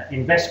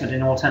investment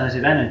in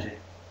alternative energy.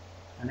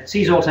 And it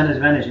sees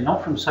alternative energy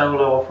not from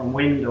solar or from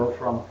wind or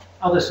from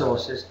other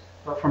sources,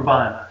 but from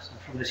biomass, and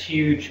from this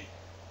huge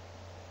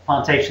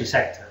plantation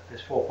sector,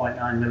 this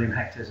 4.9 million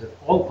hectares of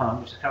oil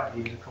palm, which is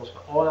currently used, of course,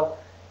 for oil,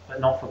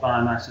 but not for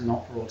biomass and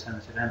not for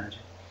alternative energy.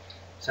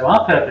 So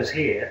our purpose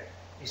here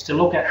is to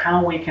look at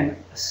how we can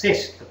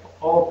assist the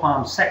oil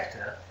palm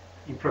sector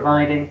in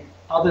providing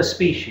other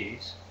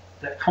species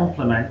that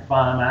complement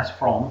biomass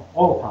from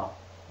oil palm.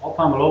 Oil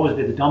palm will always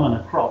be the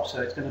dominant crop,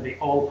 so it's going to be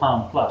oil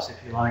palm plus, if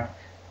you like,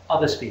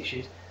 other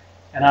species.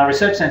 And our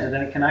research centre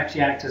then can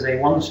actually act as a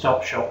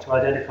one-stop shop to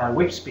identify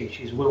which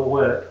species will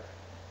work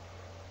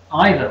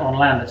either on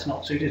land that's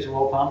not suited to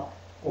oil palm,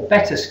 or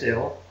better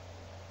still,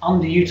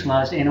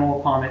 underutilised in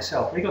oil palm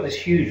itself. We've got this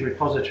huge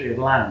repository of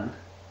land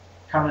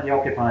currently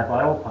occupied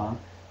by oil palm.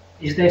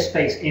 Is there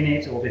space in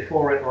it, or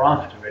before it, or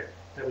after it,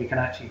 that we can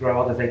actually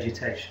grow other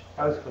vegetation,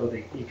 both for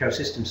the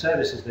ecosystem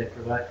services they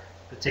provide,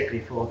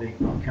 particularly for the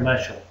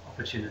commercial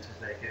opportunities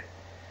they give.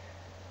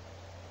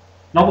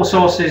 Novel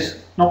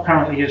sources not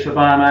currently used for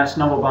biomass,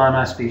 novel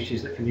biomass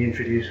species that can be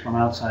introduced from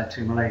outside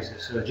to Malaysia.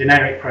 So a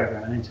generic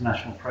program, an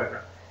international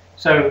program.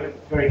 So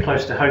very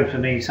close to home for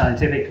me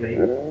scientifically.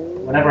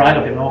 Whenever I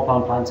look at an oil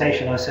palm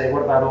plantation, I say,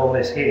 what about all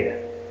this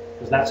here?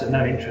 Because that's of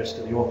no interest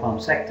to the oil palm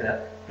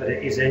sector, but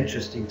it is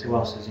interesting to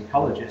us as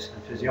ecologists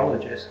and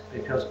physiologists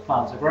because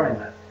plants are growing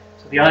there.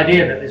 So the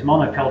idea that this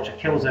monoculture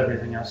kills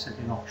everything else is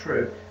simply not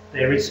true.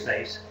 There is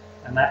space,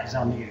 and that is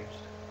unused.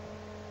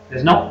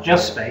 There's not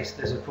just space,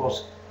 there's of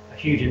course a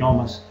huge,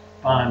 enormous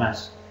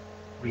biomass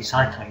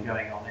recycling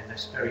going on in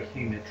this very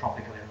humid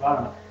tropical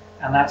environment,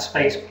 and that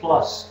space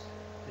plus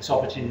this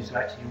opportunity to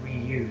actually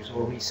reuse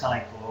or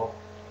recycle or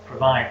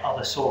provide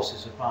other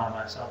sources of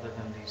biomass other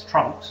than these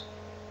trunks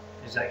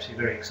is actually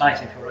very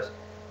exciting for us.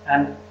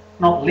 And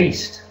not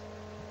least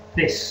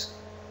this,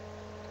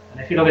 and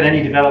if you look at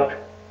any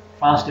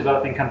fast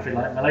developing country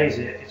like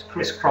Malaysia, it's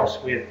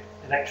crisscrossed with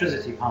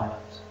electricity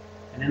pylons,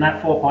 and in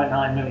that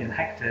 4.9 million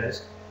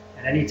hectares,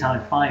 at any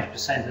time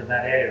 5% of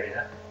that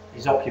area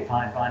is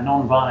occupied by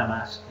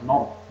non-biomass,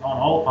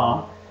 non-oil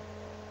palm,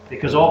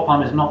 because oil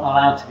palm is not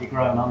allowed to be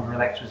grown under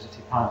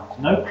electricity pylons.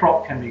 No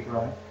crop can be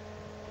grown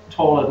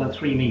taller than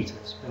 3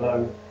 meters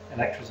below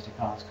electricity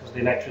pylons, because the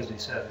electricity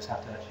service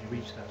have to actually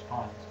reach those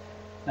pylons.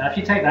 Now if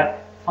you take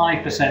that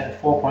 5%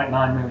 of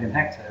 4.9 million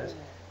hectares,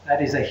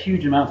 that is a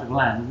huge amount of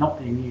land not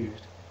being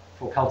used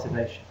for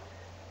cultivation.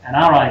 And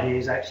our idea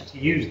is actually to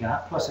use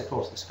that, plus of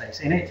course the space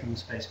in it and the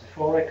space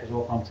before it, because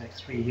oil palm takes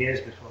 3 years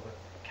before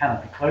the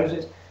canopy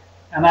closes.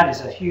 And that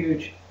is a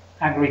huge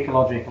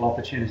agroecological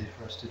opportunity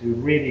for us to do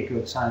really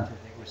good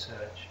scientific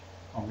research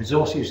on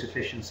resource use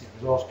efficiency,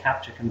 resource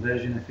capture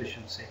conversion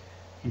efficiency,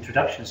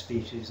 introduction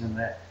species and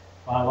their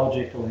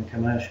biological and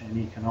commercial and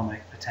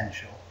economic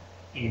potential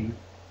in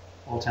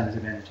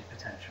alternative energy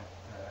potential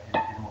in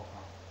oil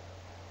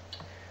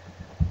palm.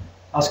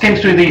 I'll skim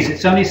through these.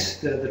 It's only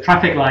the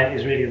traffic light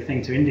is really the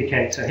thing to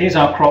indicate. So here's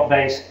our crop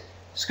base,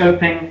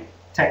 scoping,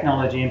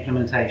 technology,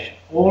 implementation.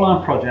 All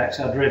our projects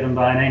are driven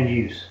by an end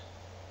use.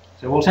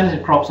 So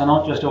alternative crops are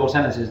not just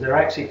alternatives, they're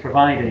actually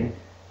providing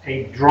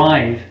a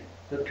drive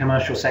that the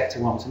commercial sector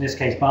wants, in this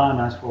case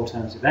biomass for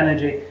alternative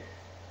energy.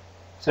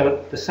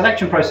 So the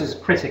selection process is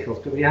critical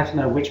because we have to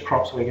know which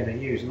crops we're going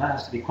to use, and that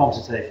has to be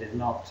quantitative,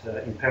 not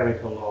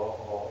empirical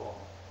or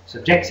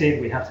subjective.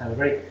 We have to have a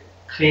very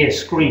clear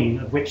screen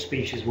of which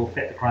species will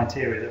fit the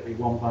criteria that we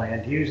want by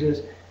end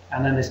users.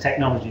 And then this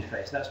technology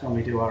phase, that's when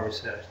we do our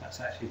research. That's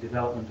actually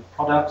development of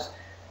products,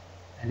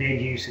 and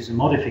end use is a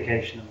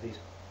modification of these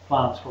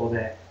plants for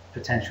their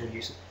potential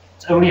uses.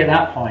 It's only at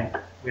that point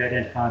we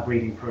identify a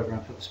breeding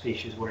program for the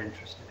species we're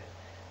interested in.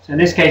 So in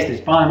this case there's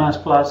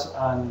biomass plus,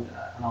 and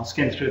I'll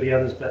skim through the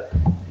others, but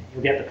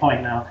you'll get the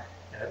point now.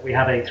 We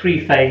have a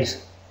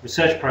 3-phase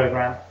research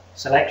program: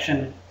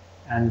 selection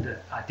and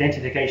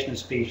identification of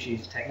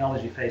species,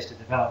 technology phase to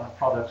development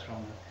products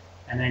from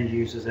an end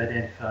users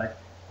identified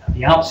at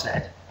the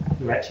outset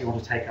who actually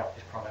want to take up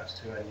these products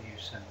to end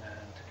use and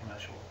to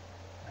commercial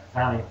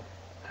value,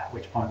 at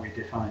which point we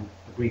define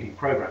the breeding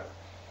program.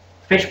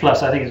 Fish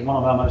Plus, I think, is one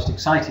of our most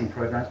exciting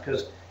programs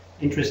because,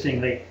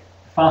 interestingly,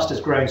 the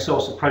fastest growing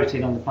source of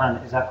protein on the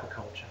planet is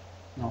aquaculture,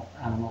 not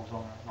animals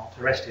or not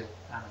terrestrial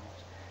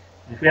animals.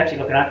 And if we actually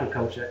look at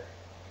aquaculture,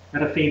 we're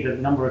going to feed the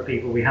number of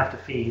people we have to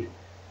feed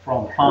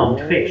from farmed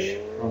fish,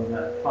 from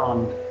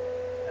farmed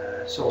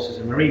sources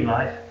of marine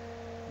life.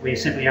 We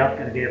simply aren't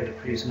going to be able to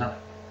produce enough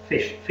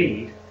fish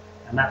feed,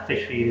 and that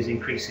fish feed is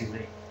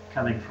increasingly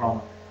coming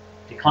from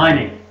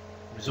declining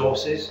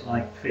resources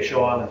like fish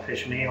oil and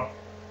fish meal,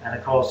 and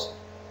of course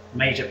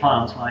major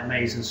plants like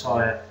maize and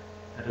soya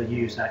that are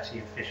used actually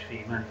in fish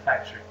feed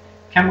manufacturing.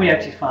 Can we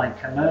actually find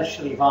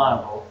commercially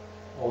viable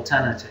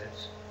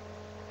alternatives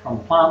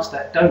from plants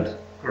that don't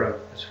grow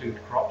as food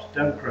crops,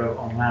 don't grow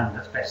on land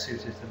that's best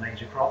suited to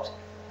major crops,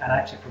 and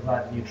actually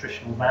provide the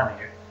nutritional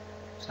value,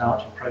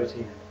 starch and protein,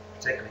 and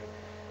particularly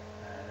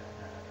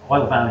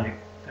oil value,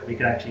 that we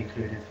could actually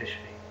include in fish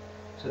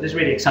feed. So this is a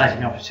really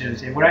exciting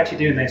opportunity, and we're actually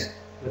doing this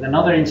with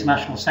another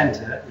international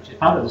centre, which is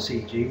part of the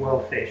CG,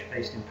 World Fish,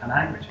 based in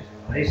Penang, which is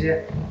in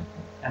Malaysia.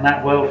 And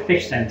that World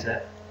Fish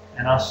Centre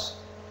and us,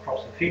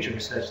 Crops of the Future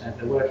Research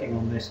Centre, working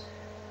on this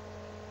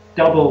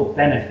double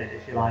benefit,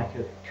 if you like,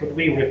 of could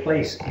we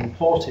replace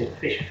imported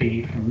fish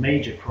feed from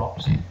major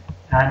crops,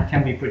 and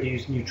can we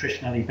produce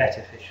nutritionally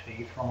better fish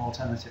feed from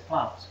alternative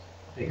plants?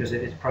 Because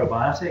it is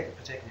probiotic,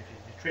 particularly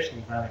if it's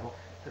nutritionally valuable,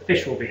 the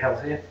fish will be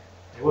healthier.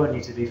 They won't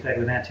need to be fed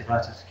with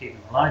antibiotics to keep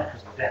them alive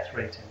because the death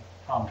rate in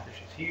farmed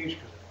fish is huge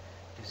because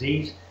of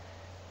disease.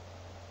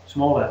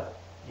 Smaller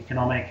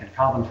economic and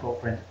carbon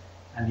footprint,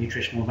 and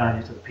nutritional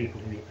value to the people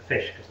who eat the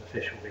fish, because the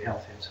fish will be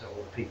healthy and so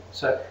will the people.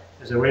 So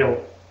there's a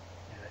real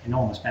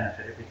enormous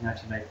benefit if we can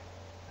actually make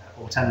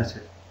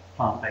alternative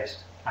plant-based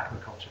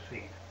aquaculture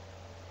feed.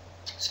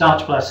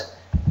 Starch Plus,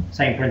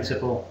 same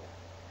principle.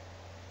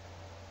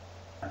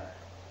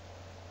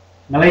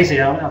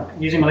 Malaysia,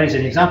 I'm using Malaysia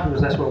as an example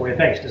because that's where we're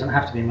based. It doesn't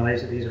have to be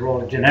Malaysia. These are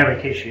all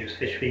generic issues.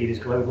 Fish feed is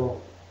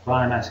global,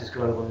 biomass is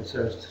global, and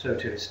so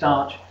too is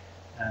starch.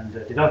 And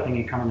developing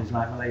economies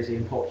like Malaysia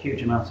import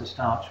huge amounts of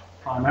starch,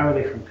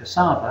 primarily from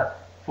cassava,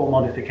 for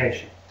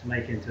modification to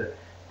make into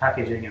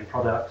packaging and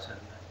products and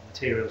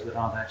materials that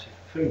aren't actually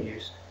for food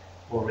use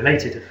or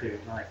related to food,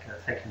 like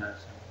thickeners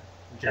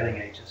and gelling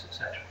agents,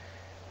 etc.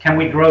 Can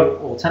we grow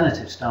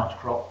alternative starch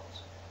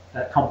crops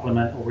that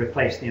complement or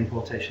replace the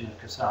importation of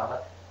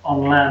cassava?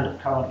 on land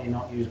currently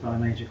not used by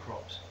major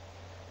crops.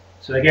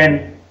 So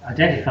again,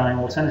 identifying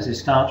alternative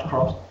starch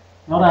crops,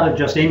 not out of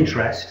just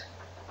interest,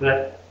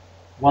 but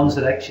ones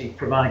that actually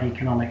provide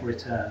economic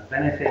return,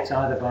 benefits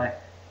either by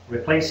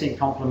replacing,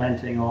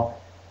 complementing, or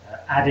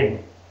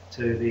adding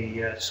to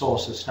the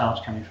source of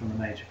starch coming from the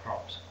major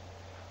crops.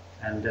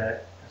 And as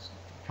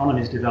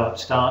economies develop,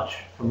 starch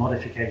for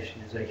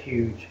modification is a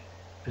huge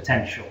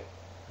potential,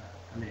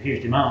 and a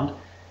huge demand.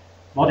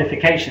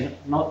 Modification,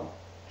 not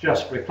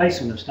just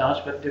replacement of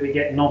starch, but do we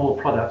get novel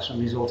products from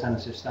these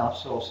alternative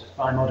starch sources?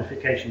 By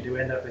modification, do we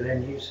end up with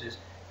end uses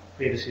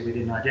previously we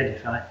didn't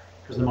identify,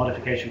 because the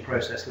modification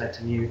process led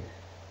to new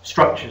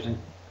structures and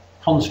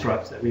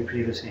constructs that we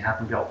previously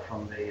hadn't got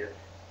from the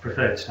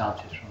preferred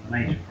starches from the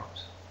major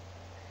crops.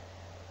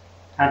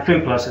 And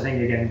Food Plus, I think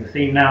you're getting the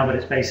theme now, but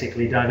it's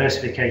basically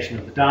diversification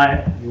of the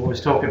diet. We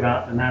always talk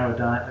about the narrow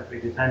diet that we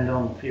depend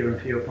on, fewer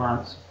and fewer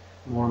plants,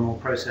 more and more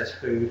processed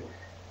food,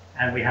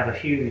 and we have a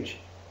huge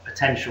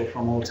potential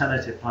from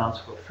alternative plants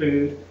for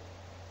food,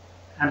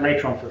 and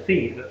later on for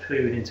feed, but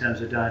food in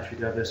terms of dietary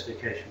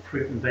diversification,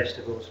 fruit and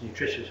vegetables,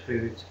 nutritious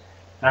foods,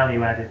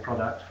 value-added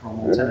products from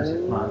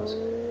alternative plants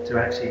to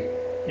actually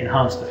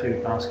enhance the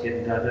food basket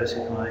and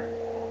diversify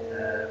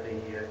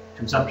the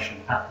consumption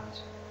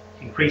patterns,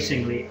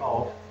 increasingly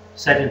of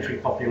sedentary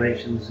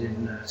populations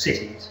in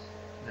cities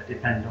that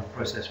depend on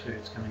processed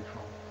foods coming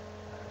from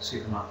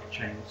supermarket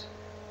chains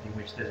in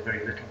which there's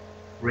very little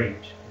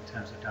range in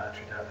terms of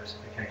dietary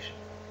diversification.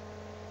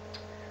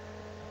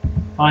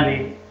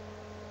 Finally,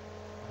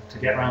 to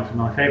get around to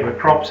my favourite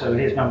crop, so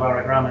here's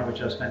Bambara grana,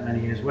 which I've spent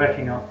many years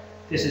working on.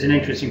 This is an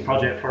interesting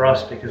project for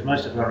us because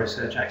most of our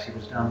research actually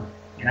was done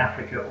in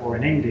Africa or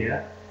in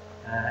India,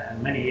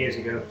 and many years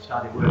ago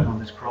started working on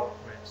this crop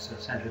where it's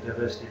a centre of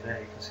diversity there,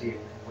 you can see in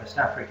West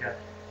Africa.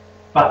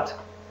 But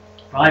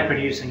by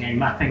producing a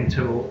mapping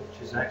tool,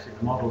 which is actually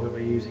the model that we're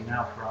using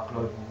now for our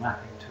global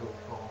mapping tool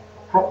for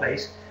crop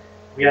base,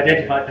 we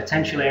identified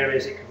potential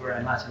areas it could grow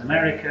in Latin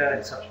America,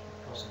 of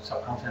course in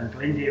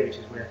subcontinental India, which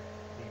is where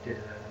we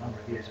did a number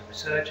of years of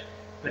research.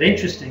 But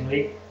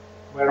interestingly,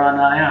 where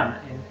I am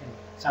in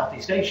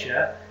Southeast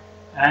Asia,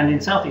 and in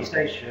Southeast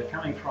Asia,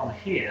 coming from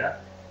here,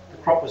 the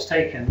crop was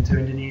taken to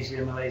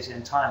Indonesia, Malaysia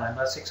and Thailand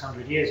about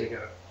 600 years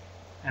ago.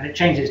 And it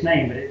changed its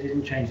name, but it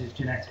didn't change its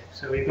genetics.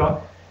 So we've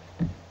got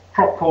a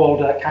crop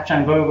called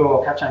kacang bogo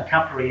or kacang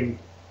kapri in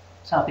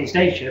Southeast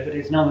Asia, but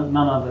it's none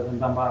other than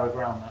Bambara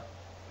grana,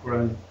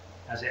 grown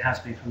as it has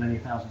been for many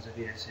thousands of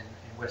years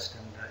in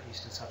Western,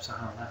 Eastern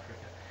Sub-Saharan Africa.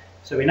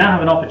 So we now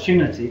have an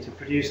opportunity to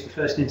produce the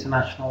first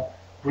international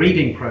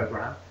breeding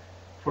program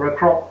for a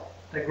crop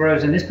that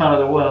grows in this part of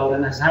the world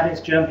and has had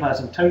its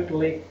germplasm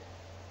totally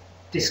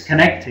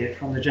disconnected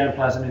from the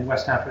germplasm in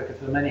West Africa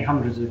for many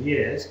hundreds of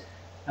years.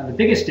 And the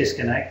biggest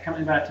disconnect,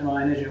 coming back to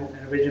my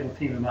original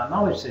theme about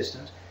knowledge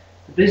systems,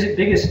 the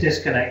biggest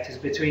disconnect is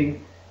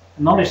between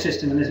the knowledge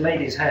system in this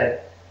lady's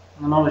head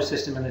and the knowledge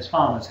system in this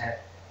farmer's head,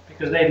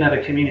 because they've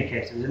never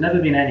communicated. There's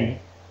never been any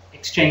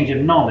exchange of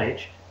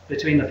knowledge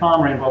between the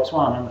farmer in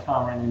Botswana and the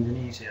farmer in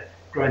Indonesia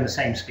growing the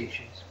same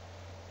species.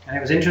 And it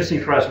was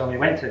interesting for us when we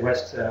went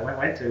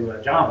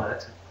to Java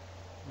to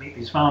meet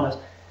these farmers,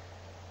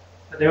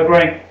 but they were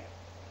growing,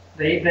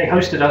 they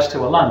hosted us to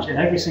a lunch, and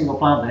every single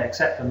plant there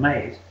except for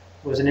maize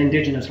was an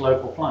indigenous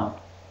local plant.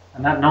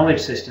 And that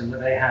knowledge system that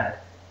they had,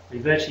 we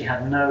virtually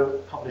had no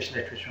published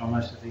literature on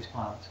most of these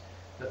plants.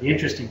 But the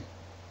interesting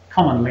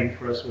common link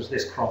for us was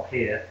this crop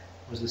here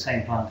was the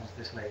same plant as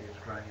this lady was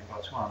growing in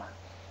Botswana.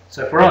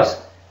 So for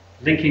us,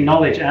 linking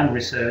knowledge and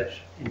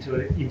research into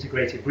an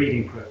integrated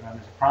breeding program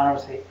is a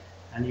priority,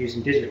 and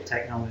using digital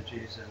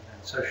technologies and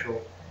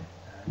social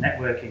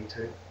networking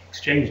to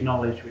exchange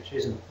knowledge, which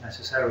isn't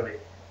necessarily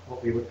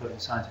what we would put in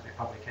scientific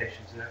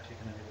publications, is actually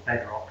going to be the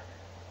bedrock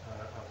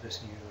of this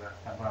new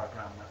Bambara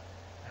grana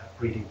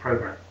breeding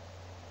program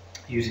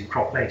using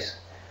crop base.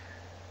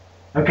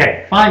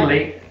 Okay,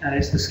 finally, and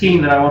it's the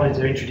scheme that I wanted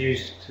to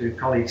introduce to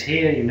colleagues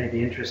here. You may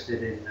be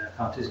interested in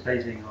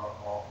participating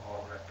or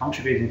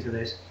contributing to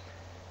this.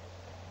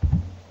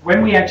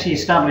 When we actually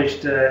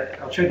established,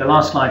 I'll show you the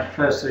last slide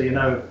first so you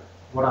know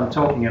what I'm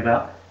talking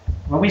about.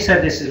 When we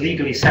said this is a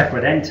legally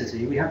separate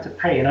entity, we had to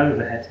pay an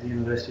overhead to the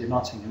University of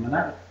Nottingham, and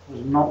that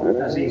was not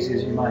as easy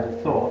as you might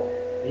have thought.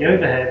 The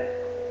overhead,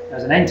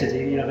 as an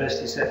entity, the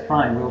university said,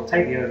 fine, we'll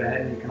take the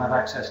overhead and you can have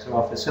access to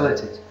our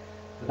facilities.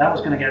 But that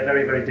was going to get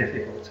very, very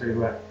difficult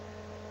to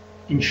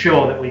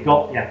ensure that we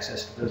got the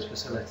access to those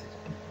facilities.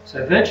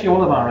 So virtually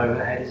all of our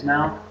overhead is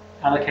now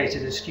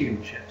allocated as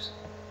studentships,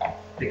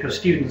 because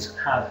students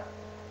have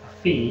a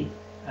fee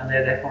and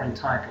they're therefore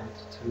entitled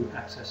to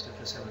access to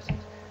facilities.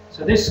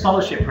 So this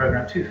scholarship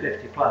program,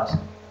 250 plus,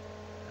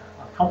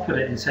 I'm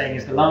confident in saying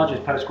is the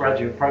largest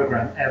postgraduate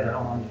program ever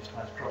on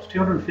unutilized crops.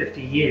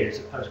 250 years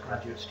of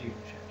postgraduate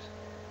studentships.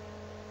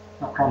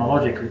 Not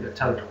chronologically, but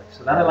totally.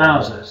 So that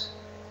allows us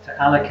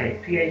to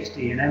allocate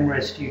PhD and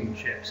MRes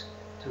studentships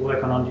to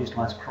work on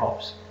unutilized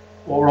crops,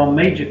 or on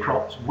major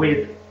crops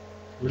with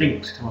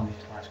links to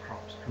unutilized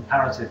crops,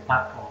 comparative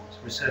platforms,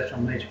 research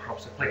on major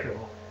crops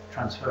applicable,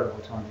 transferable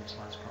to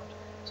unutilized crops.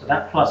 So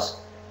that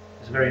plus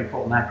There's a very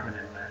important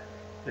acronym there.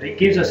 But it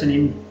gives us an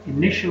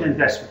initial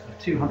investment of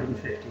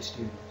 250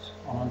 students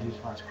on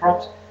underutilised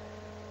crops,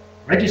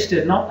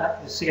 registered not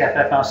at the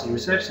CFFRC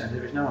Research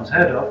Centre, which no one's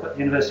heard of, but the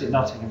University of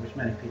Nottingham, which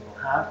many people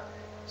have.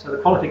 So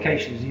the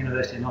qualification is the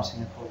University of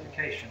Nottingham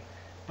qualification.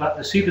 But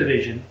the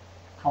supervision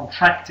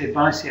contracted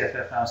by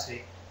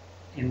CFFRC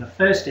in the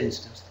first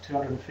instance, the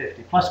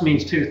 250, plus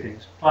means two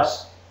things,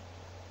 plus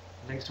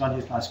links to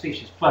underutilised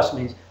species, plus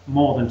means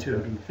more than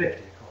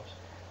 250, of course.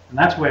 And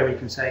that's where we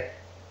can say,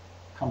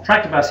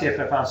 contracted by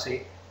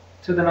CFFRC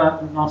to the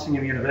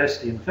Nottingham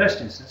University in the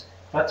first instance,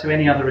 but to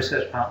any other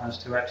research partners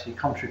to actually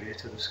contribute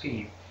to the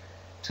scheme.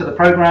 To the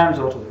programmes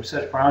or to the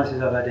research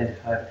priorities I've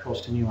identified, of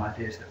course, to new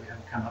ideas that we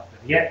haven't come up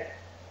with yet,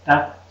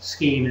 that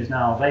scheme is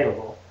now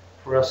available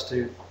for us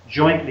to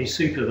jointly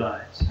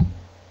supervise,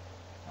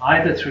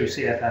 either through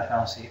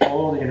CFFRC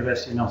or the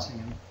University of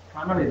Nottingham,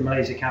 primarily the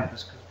Malaysia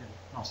campus, because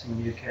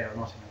Nottingham UK or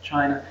Nottingham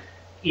China,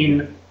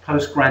 in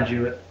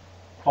postgraduate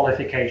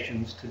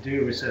qualifications to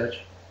do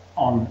research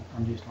on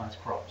underutilised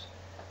crops.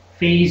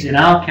 Fees, in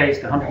our case,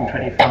 the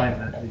 125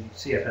 that the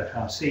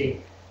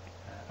CFFRC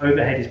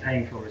overhead is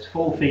paying for is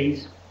full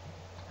fees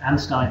and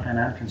stipend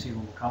and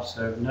consumable costs,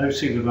 so no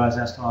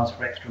supervisor has to ask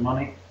for extra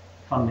money.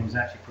 Funding is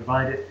actually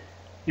provided.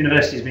 The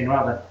university has been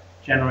rather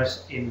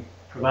generous in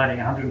providing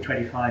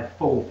 125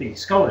 full fee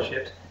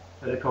scholarships,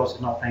 but of course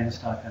it's not paying the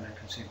stipend and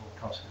consumable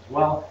costs as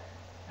well.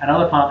 And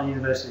other partner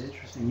universities,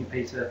 interestingly,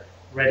 Peter,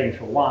 Reading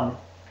for one,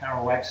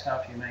 Carol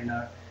Wagstaff, you may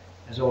know,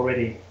 has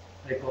already,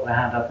 they put their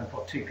hand up and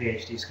put 2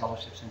 PhD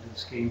scholarships into the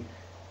scheme.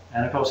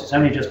 And of course it's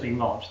only just been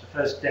launched. The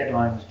first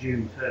deadline was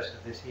June 1st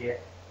of this year.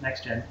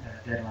 Next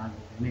deadline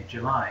will be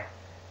mid-July.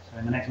 So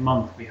in the next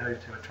month we hope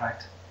to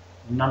attract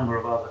a number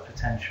of other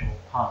potential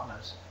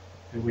partners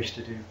who wish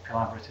to do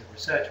collaborative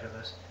research with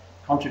us,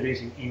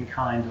 contributing in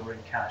kind or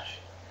in cash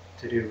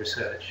to do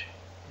research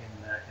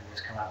in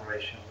this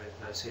collaboration with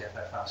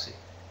CFFRC.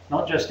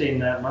 Not just in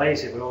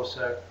Malaysia, but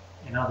also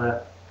in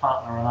other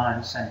partner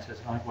alliance centres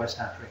like West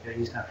Africa,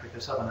 East Africa,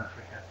 Southern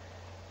Africa,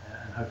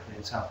 and hopefully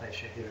in South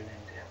Asia here in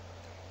India.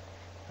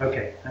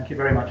 Okay, thank you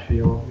very much for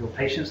your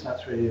patience.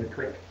 That's really a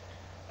quick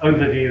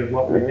overview of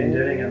what we've been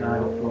doing, and I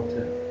look forward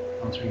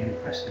to answering any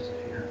questions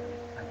if you have any.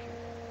 Thank you.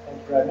 Thank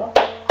you very much.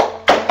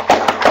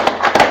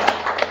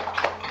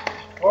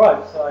 All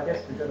right, so I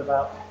guess we've got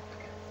about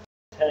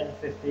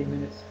 10-15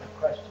 minutes for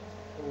questions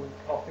before we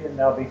coffee, and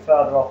there'll be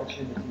further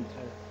opportunity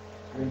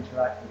to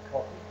interact with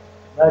coffee.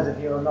 Those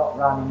of you who are not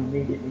running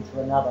immediately to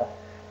another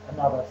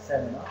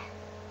seminar.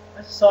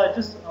 So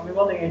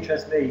one thing that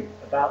interests me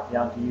about the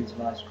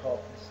underutilised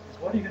crop is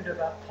what are you going to do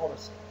about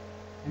policy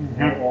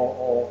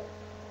or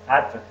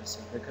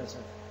advocacy, because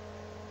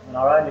of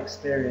our own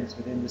experience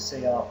within the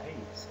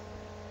CRPs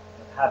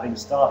of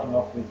starting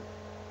off with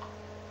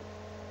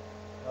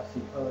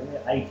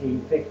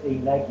 18,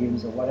 15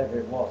 legumes or whatever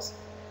it was,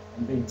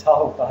 and being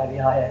told by the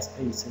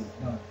ISPC,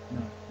 no.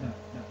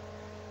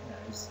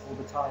 It's all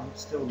the time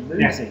still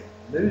losing,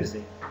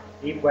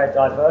 even where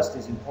diversity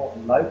is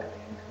important locally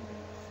and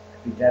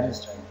can be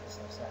demonstrated.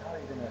 So how are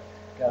you going to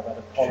go about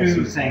a policy?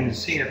 Two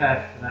things.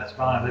 CFF, that's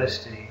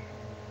biodiversity,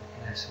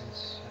 in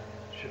essence,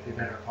 should be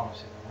better at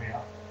policy than we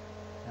are.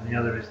 And the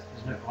other is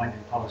there's no point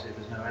in policy if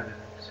there's no evidence.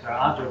 So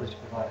our job is to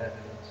provide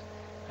evidence,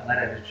 and that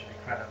evidence should be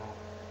credible,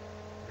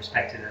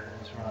 respected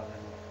evidence rather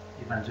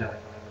than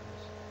evangelical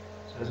evidence.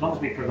 So as long as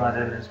we provide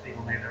evidence,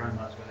 people make their own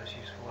minds whether it's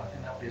useful. I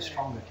think that would be a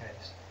stronger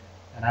case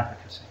than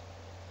advocacy.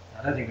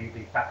 I don't think we'd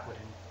be backward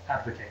in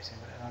advocating,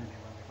 but it'll only be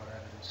when we've got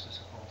evidence to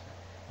support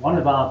it. One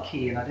of our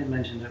key, and I did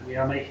mention that we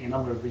are making a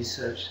number of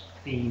research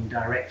theme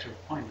director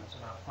appointments,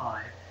 about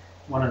 5.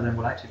 One of them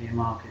will actually be in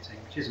marketing,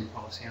 which isn't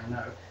policy, I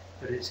know,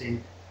 but it's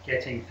in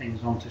getting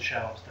things onto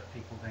shelves that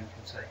people then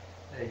can say,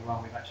 there you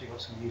are, we've actually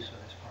got some use for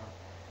this product.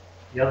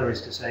 The other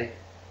is to say,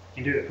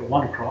 you can do it for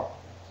one crop.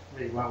 It's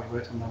really why we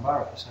worked on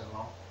Bambara for so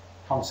long.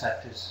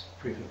 Concept is,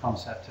 proof of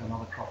concept to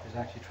another crop is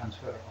actually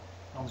transferable.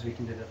 As long as we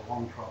can deliver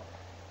one crop,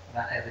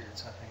 that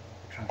evidence, I think,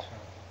 will be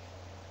transferable.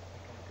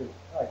 Okay, good.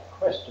 Right,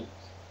 questions?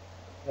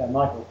 Yeah,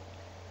 Michael.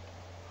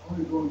 How are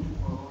you going to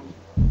prioritize?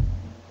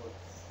 You've got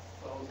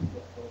thousands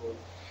of dollars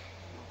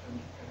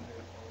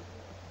candidates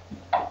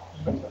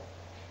out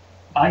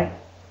there.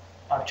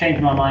 I've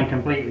changed my mind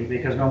completely,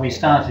 because when we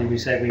started we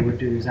said we would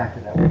do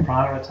exactly that. We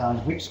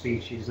prioritise which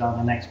species are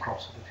the next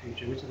crops of the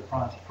future, which are the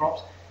priority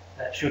crops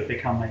that should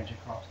become major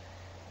crops.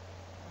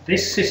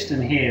 This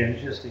system here,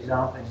 is just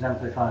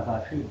exemplified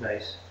by Food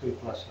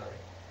Plus,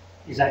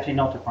 is actually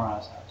not to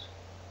prioritise.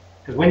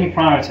 Because when you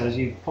prioritise,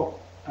 you put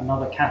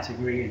another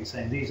category in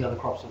saying these are the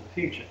crops of the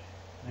future.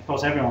 And of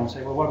course everyone will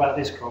say, well, what about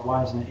this crop?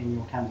 Why isn't it in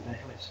your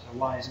candidate list? Or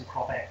why isn't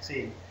crop X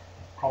in?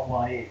 Crop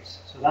Y is.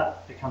 So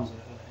that becomes an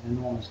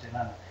enormous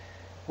dilemma.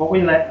 What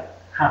we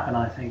let happen,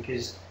 I think,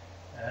 is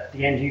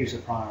the end user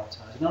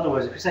prioritise. In other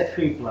words, if we say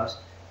Food Plus,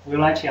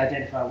 we'll actually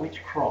identify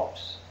which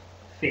crops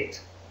fit,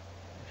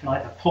 if you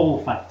like, the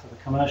pull factor, the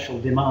commercial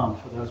demand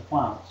for those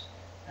plants,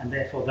 and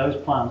therefore those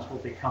plants will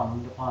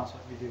become the plants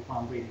that we do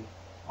plant breeding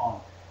on.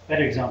 A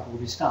better example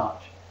would be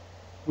starch.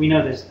 We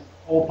know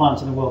all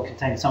plants in the world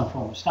contain some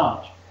form of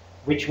starch,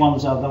 which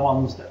ones are the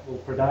ones that will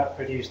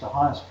produce the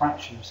highest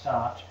fraction of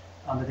starch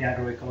under the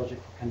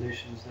agroecological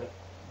conditions that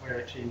we're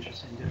actually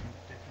interested in different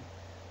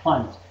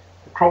climates.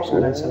 The crops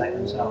will then select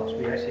themselves.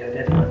 We actually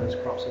identify those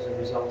crops as a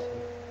result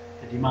of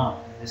the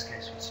demand, in this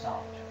case for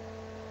starch.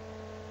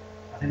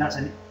 I think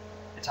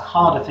it's a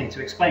harder thing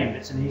to explain, but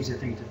it's an easier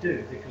thing to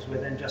do because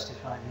we're then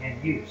justifying the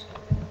end use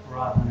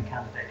rather than a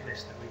candidate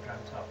list that we've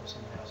dreamt up or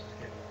somebody else has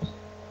given us.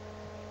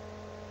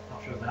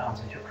 Not sure if that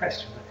answers your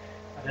question, but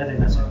I don't think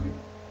that's it.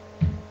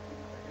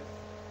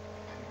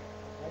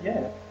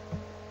 Yeah.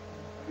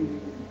 I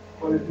mean,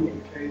 quality of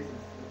the cases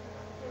that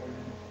have very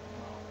limited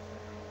amounts.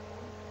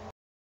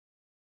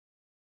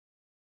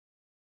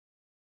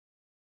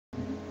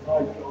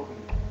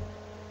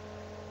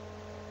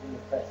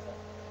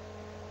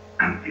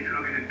 If you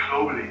look at it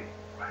globally,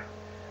 right,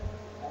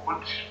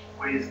 what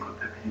ways could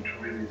there be to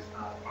really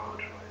start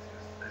prioritizing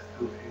this? I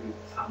still feel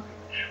it's something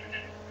which needs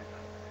to be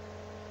done.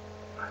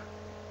 Right?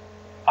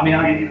 I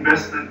mean,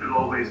 investment will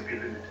always be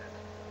limited.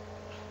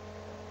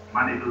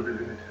 Money will be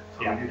limited,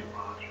 so yeah. we need to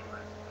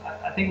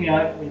prioritize. I think we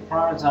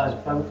prioritize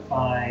both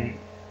by,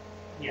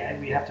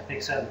 we have to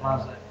pick certain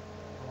plants. That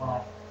the one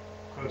I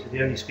quoted,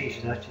 the only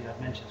species actually I've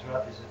mentioned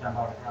throughout this is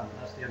Bentley.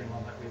 That's the only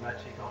one that we've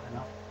actually got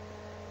enough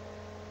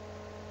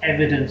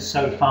evidence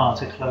so far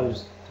to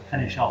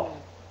finish off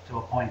to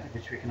a point at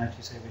which we can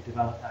actually say we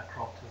developed that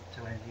crop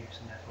to end use,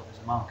 and therefore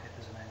there's a market,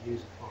 there's an end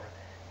user for it.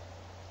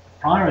 The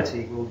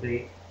priority will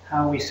be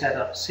how we set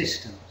up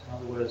systems, in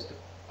other words, the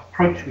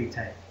approach we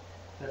take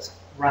that's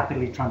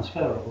rapidly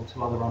transferable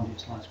to other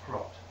underutilized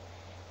crops.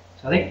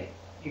 So I think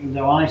even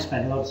though I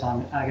spent a lot of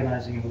time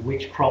agonizing over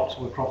which crops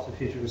were crops the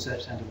Future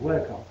Research Centre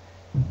work on,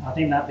 I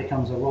think that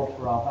becomes a rod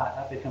for our back,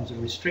 that becomes a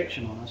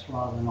restriction on us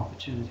rather than an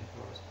opportunity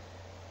for us.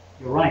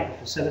 You're right,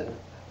 the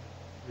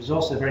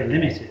resources are very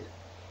limited,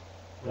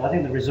 but I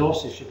think the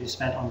resources should be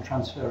spent on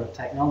transfer of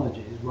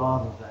technologies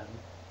rather than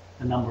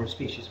the number of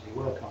species we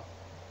work on.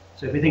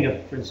 So if we think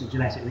of, for instance,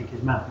 genetic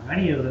linkage mapping or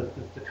any of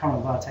the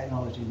current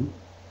biotechnology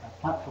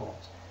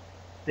platforms,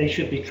 they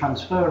should be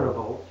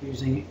transferable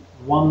using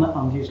one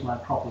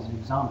underutilized crop as an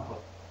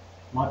example.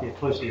 It might be a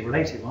closely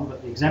related one,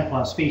 but the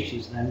exemplar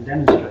species then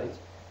demonstrates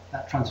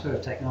that transfer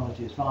of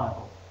technology is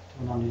viable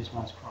to an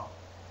underutilized crop.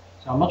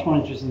 So I'm much more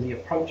interested in the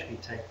approach we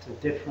take to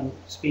different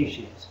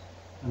species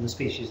than the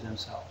species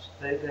themselves.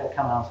 They'll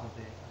come out of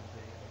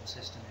the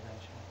system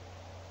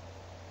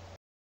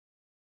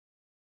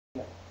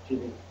eventually.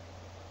 Jimmy.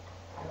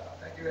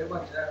 Thank you very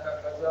much,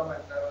 Dr. Azam,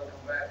 and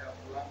welcome back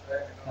after a long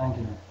time. Thank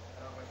you. But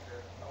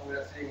now we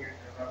are seeing it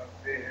a lot of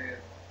gray hair.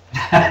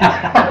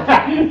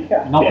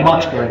 Not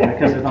much grey,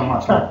 because there's not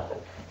much left.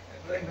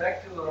 Going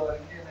back to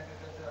Indian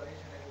agriculture,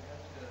 Asian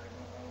agriculture,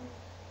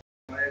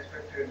 I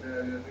expected you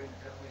to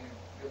tell me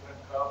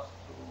different crops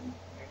to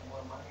make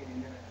more money in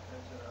Indian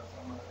agriculture or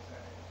some other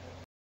side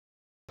agriculture.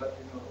 But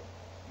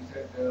you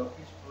said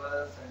fish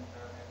plus and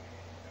maybe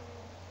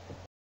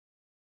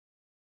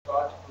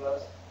starch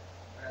plus,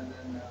 and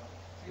then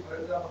see, for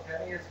example,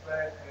 10 years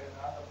back in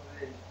Andhra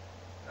Pradesh,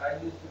 I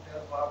used to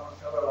tell farmers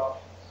several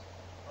options.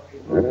 Okay,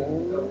 today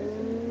we don't have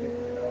any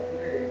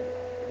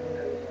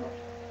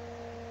option.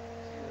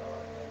 See,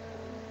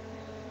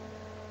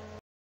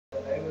 the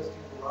diversity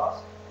is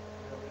lost.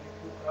 We have very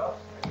few crops.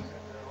 Like you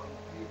said, there are only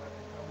 3, but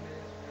in some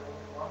days we have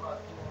only 1 or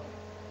 2 only.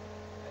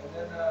 And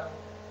then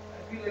I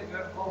feel like we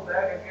have to go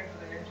back again to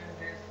the ancient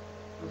days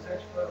to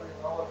search for the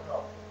novel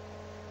crop.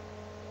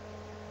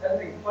 Then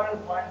the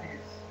important point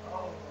is,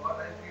 what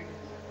I feel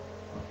is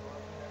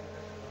working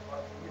agriculture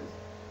for 40 years.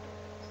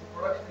 So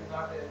production is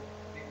not a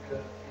big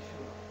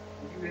issue.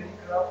 You give any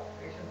crop,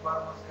 Asian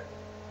farmers can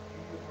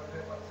give you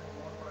 25%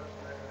 more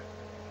production than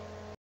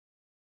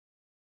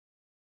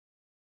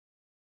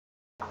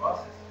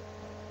process.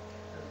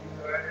 Because you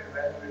have added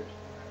value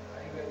and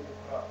high value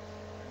crops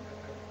and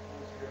different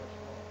foods you have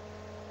shown.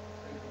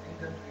 So if you bring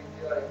them to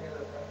India or any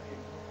other country,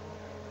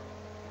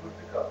 good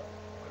pickup.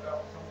 But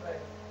after some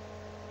time,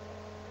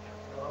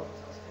 how to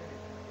sustain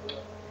it in the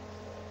world.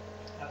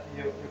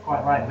 You're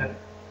quite right, but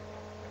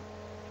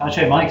I'll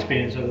show you my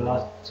experience over the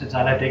last, since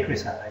I left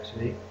ICRISAT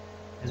actually,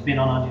 has been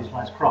on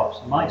unutilized crops.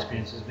 And my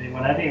experience has been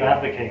whenever you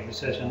advocate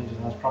research on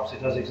unutilized crops,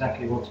 it does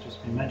exactly what's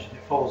just been mentioned.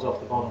 It falls off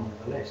the bottom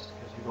of the list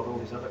because you've got all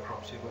these other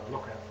crops you've got to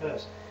look at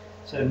first.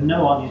 So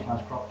no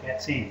unutilized crop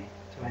gets in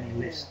to any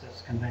list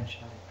that's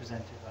conventionally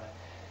presented by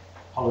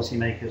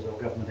policymakers or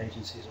government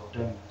agencies or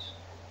donors.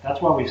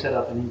 That's why we've set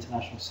up an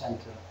international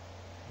centre.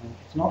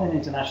 It's not an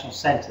international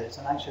centre, it's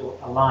an actual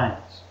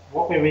alliance.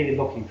 What we're really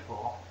looking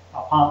for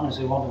are partners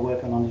who want to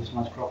work on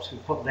unutilized crops, who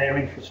put their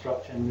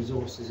infrastructure and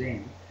resources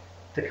in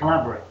to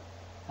collaborate.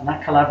 And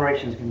that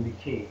collaboration is going to be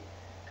key.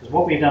 Because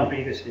what we've done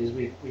previously is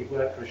we've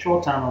worked for a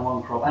short time on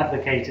one crop,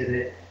 advocated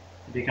it,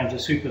 it becomes a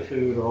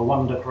superfood or a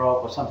wonder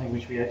crop or something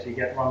which we actually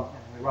we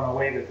run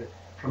away with the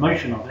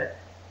promotion of it,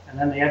 and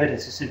then the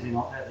evidence is simply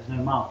not there. There's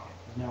no market,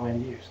 there's no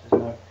end use,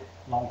 there's no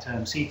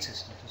long-term seed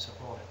system to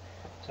support it.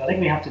 So I think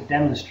we have to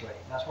demonstrate,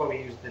 that's why we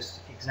use this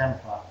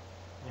exemplar,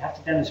 we have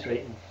to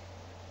demonstrate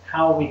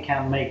how we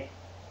can make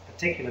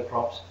particular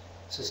crops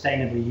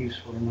sustainably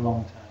useful in the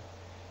long term.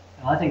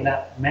 And I think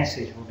that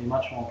message will be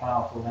much more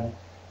powerful than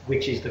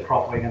which is the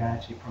crop we're going to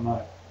actually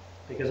promote.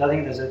 Because I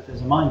think there's a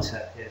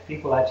mindset here.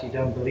 People actually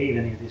don't believe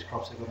any of these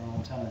crops have got an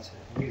alternative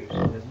use.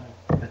 There's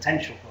no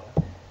potential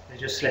for it. They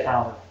just slip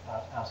out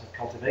of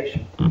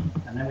cultivation.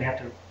 And then we have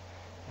to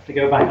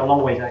go back a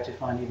long way to actually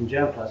find even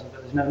germplasm,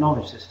 but there's no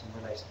knowledge system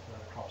related to the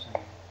crops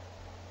anymore.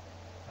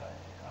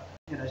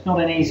 You know, it's not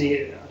an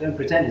easy, I don't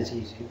pretend it's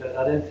easy, but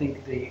I don't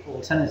think the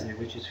alternative,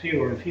 which is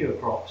fewer and fewer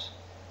crops,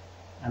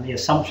 and the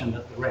assumption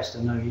that the rest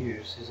are no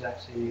use, is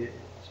actually,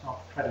 it's not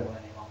credible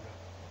any longer.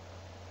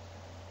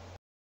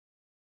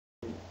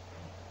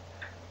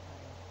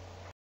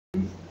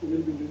 We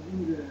will be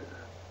using the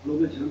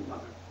global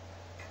germplasm,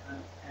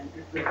 and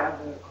if we have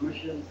a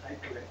commercial side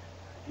to it,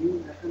 do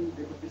you reckon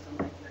there would be some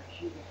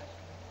issues attached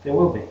to it? There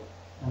will be,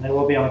 and there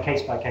will be on a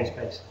case-by-case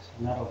basis,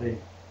 and that'll be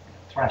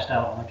thrashed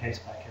out on a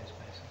case-by-case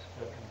basis.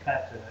 But in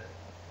fact,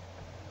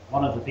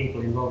 one of the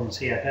people involved in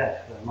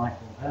CFF,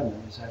 Michael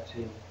Herman, is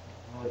actually,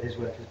 a lot of his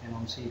work has been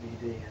on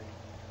CBD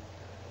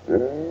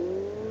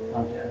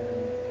and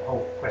the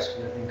whole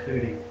question of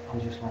including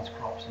underutilized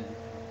crops in the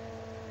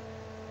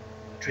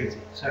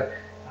treaty. So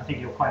I think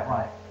you're quite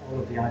right, all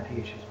of the IP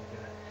issues will be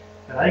there.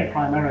 But I think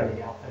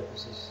primarily our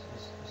purpose is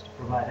to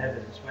provide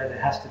evidence. Where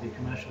there has to be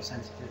commercial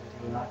sensitivity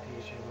or an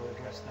IP issue, we'll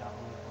address that on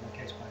a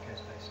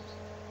case-by-case basis.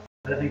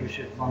 But I think we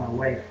should run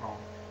away from.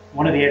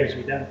 One of the areas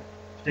we don't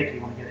particularly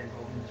want to get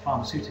involved in is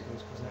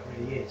pharmaceuticals, because that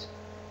really is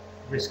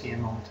risky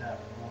and long-term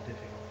and more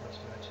difficult for us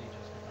to actually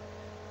justify.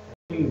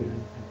 Food,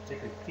 and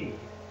particularly feed,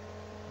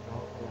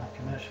 will have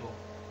commercial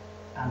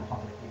and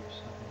public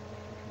use. I think we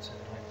can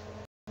consider later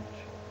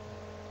commercial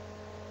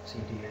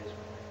CDAs with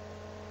it.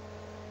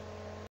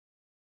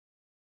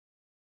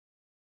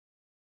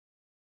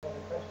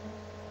 Any questions?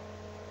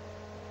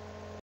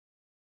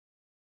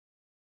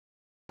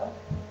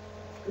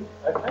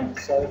 Okay,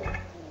 so I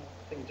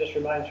think it just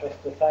remains for us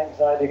to thank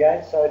Sayed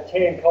again. So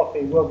tea and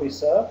coffee will be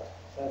served,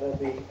 so there'll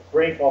be a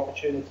brief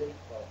opportunity